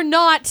McCall are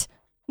not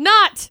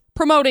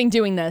promoting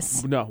doing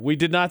this. No, we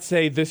did not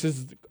say this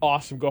is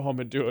awesome. Go home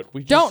and do it.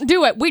 We just Don't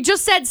do it. We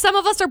just said some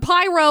of us are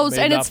pyros Made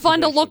and an it's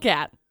fun to observation. look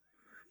at.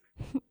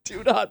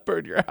 do not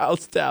burn your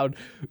house down.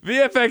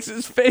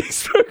 VFX's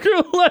Facebook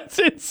roulette's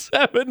in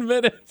 7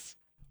 minutes.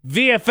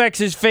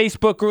 VFX's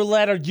Facebook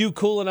roulette. Are you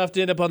cool enough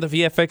to end up on the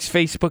VFX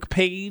Facebook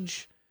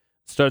page?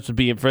 Starts with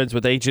being friends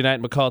with AJ Knight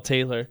and McCall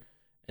Taylor.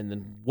 And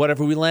then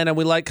whatever we land on,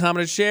 we like,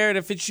 comment, and share. And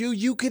if it's you,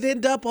 you could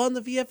end up on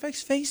the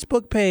VFX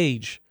Facebook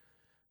page.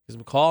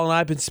 Because McCall and I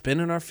have been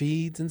spinning our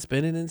feeds and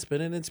spinning and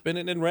spinning and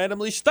spinning and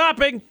randomly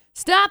stopping.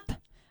 Stop.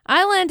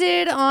 I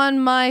landed on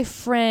my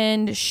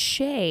friend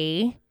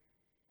Shay.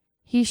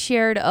 He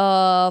shared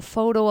a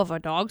photo of a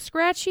dog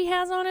scratch he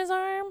has on his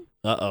arm.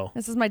 Uh-oh.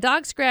 This is my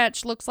dog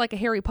scratch. Looks like a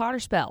Harry Potter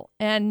spell.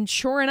 And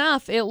sure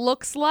enough, it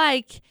looks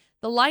like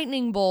the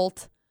lightning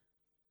bolt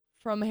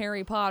from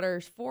Harry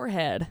Potter's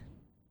forehead.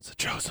 It's a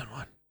chosen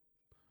one.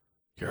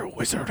 You're a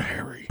wizard,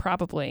 Harry.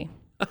 Probably.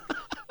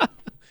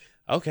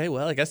 Okay,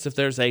 well, I guess if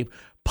there's a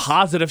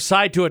positive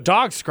side to a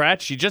dog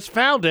scratch, you just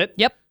found it.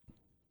 Yep.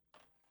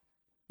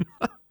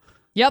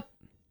 Yep.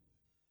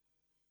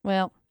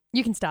 Well,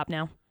 you can stop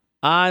now.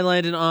 I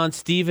landed on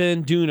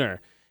Stephen Dooner.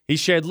 He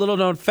shared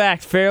little-known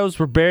fact. Pharaohs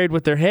were buried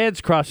with their heads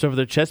crossed over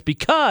their chests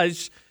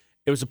because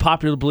it was a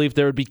popular belief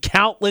there would be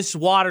countless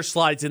water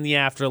slides in the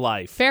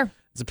afterlife. Fair.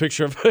 It's a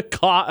picture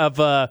of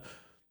a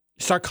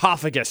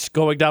sarcophagus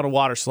going down a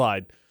water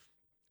slide.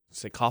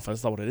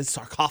 Sarcophagus is not what it is.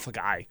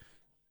 Sarcophagi.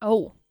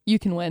 Oh, you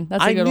can win.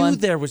 That's a I good knew one.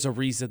 there was a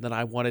reason that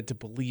I wanted to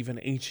believe in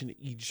ancient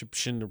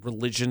Egyptian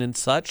religion and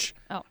such.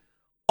 Oh.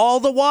 All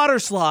the water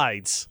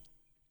slides.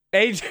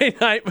 AJ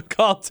Knight,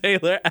 McCall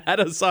Taylor, add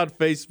us on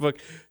Facebook.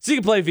 So you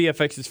can play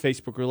VFX's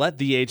Facebook roulette,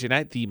 the AJ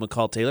Knight, the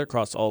McCall Taylor,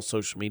 across all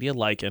social media.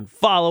 Like and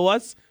follow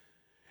us.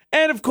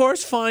 And, of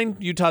course, find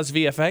Utah's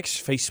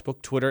VFX,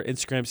 Facebook, Twitter,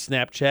 Instagram,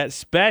 Snapchat,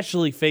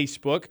 especially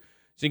Facebook.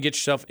 So you can get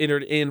yourself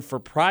entered in for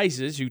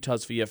prizes,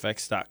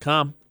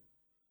 utahsvfx.com.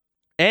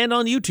 And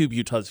on YouTube,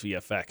 Utah's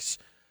VFX.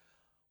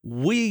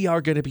 We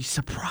are going to be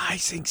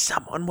surprising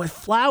someone with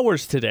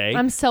flowers today.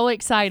 I'm so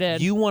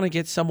excited. You want to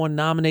get someone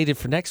nominated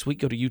for next week,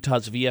 go to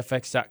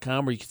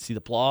utahsvfx.com where you can see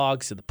the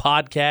blogs and the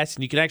podcasts,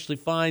 and you can actually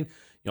find,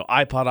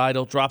 iPod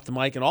Idol, Drop the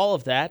Mic, and all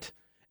of that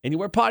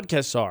anywhere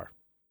podcasts are.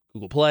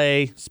 Google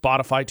Play,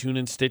 Spotify,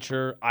 TuneIn,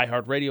 Stitcher,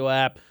 iHeartRadio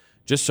app.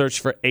 Just search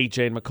for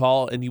AJ and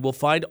McCall, and you will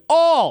find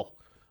all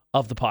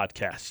of the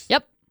podcasts.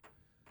 Yep.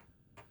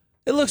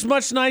 It looks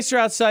much nicer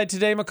outside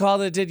today, McCall,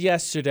 than it did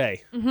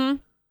yesterday. Mm-hmm.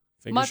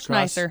 Fingers Much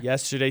crossed, nicer.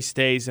 Yesterday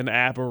stays an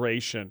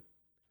aberration.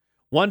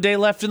 One day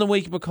left in the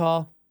week,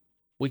 McCall.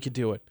 We could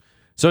do it.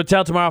 So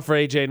until tomorrow for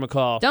AJ and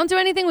McCall. Don't do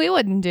anything we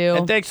wouldn't do.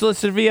 And thanks for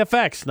listening to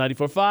VFX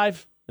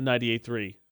 94.5 and 98.3.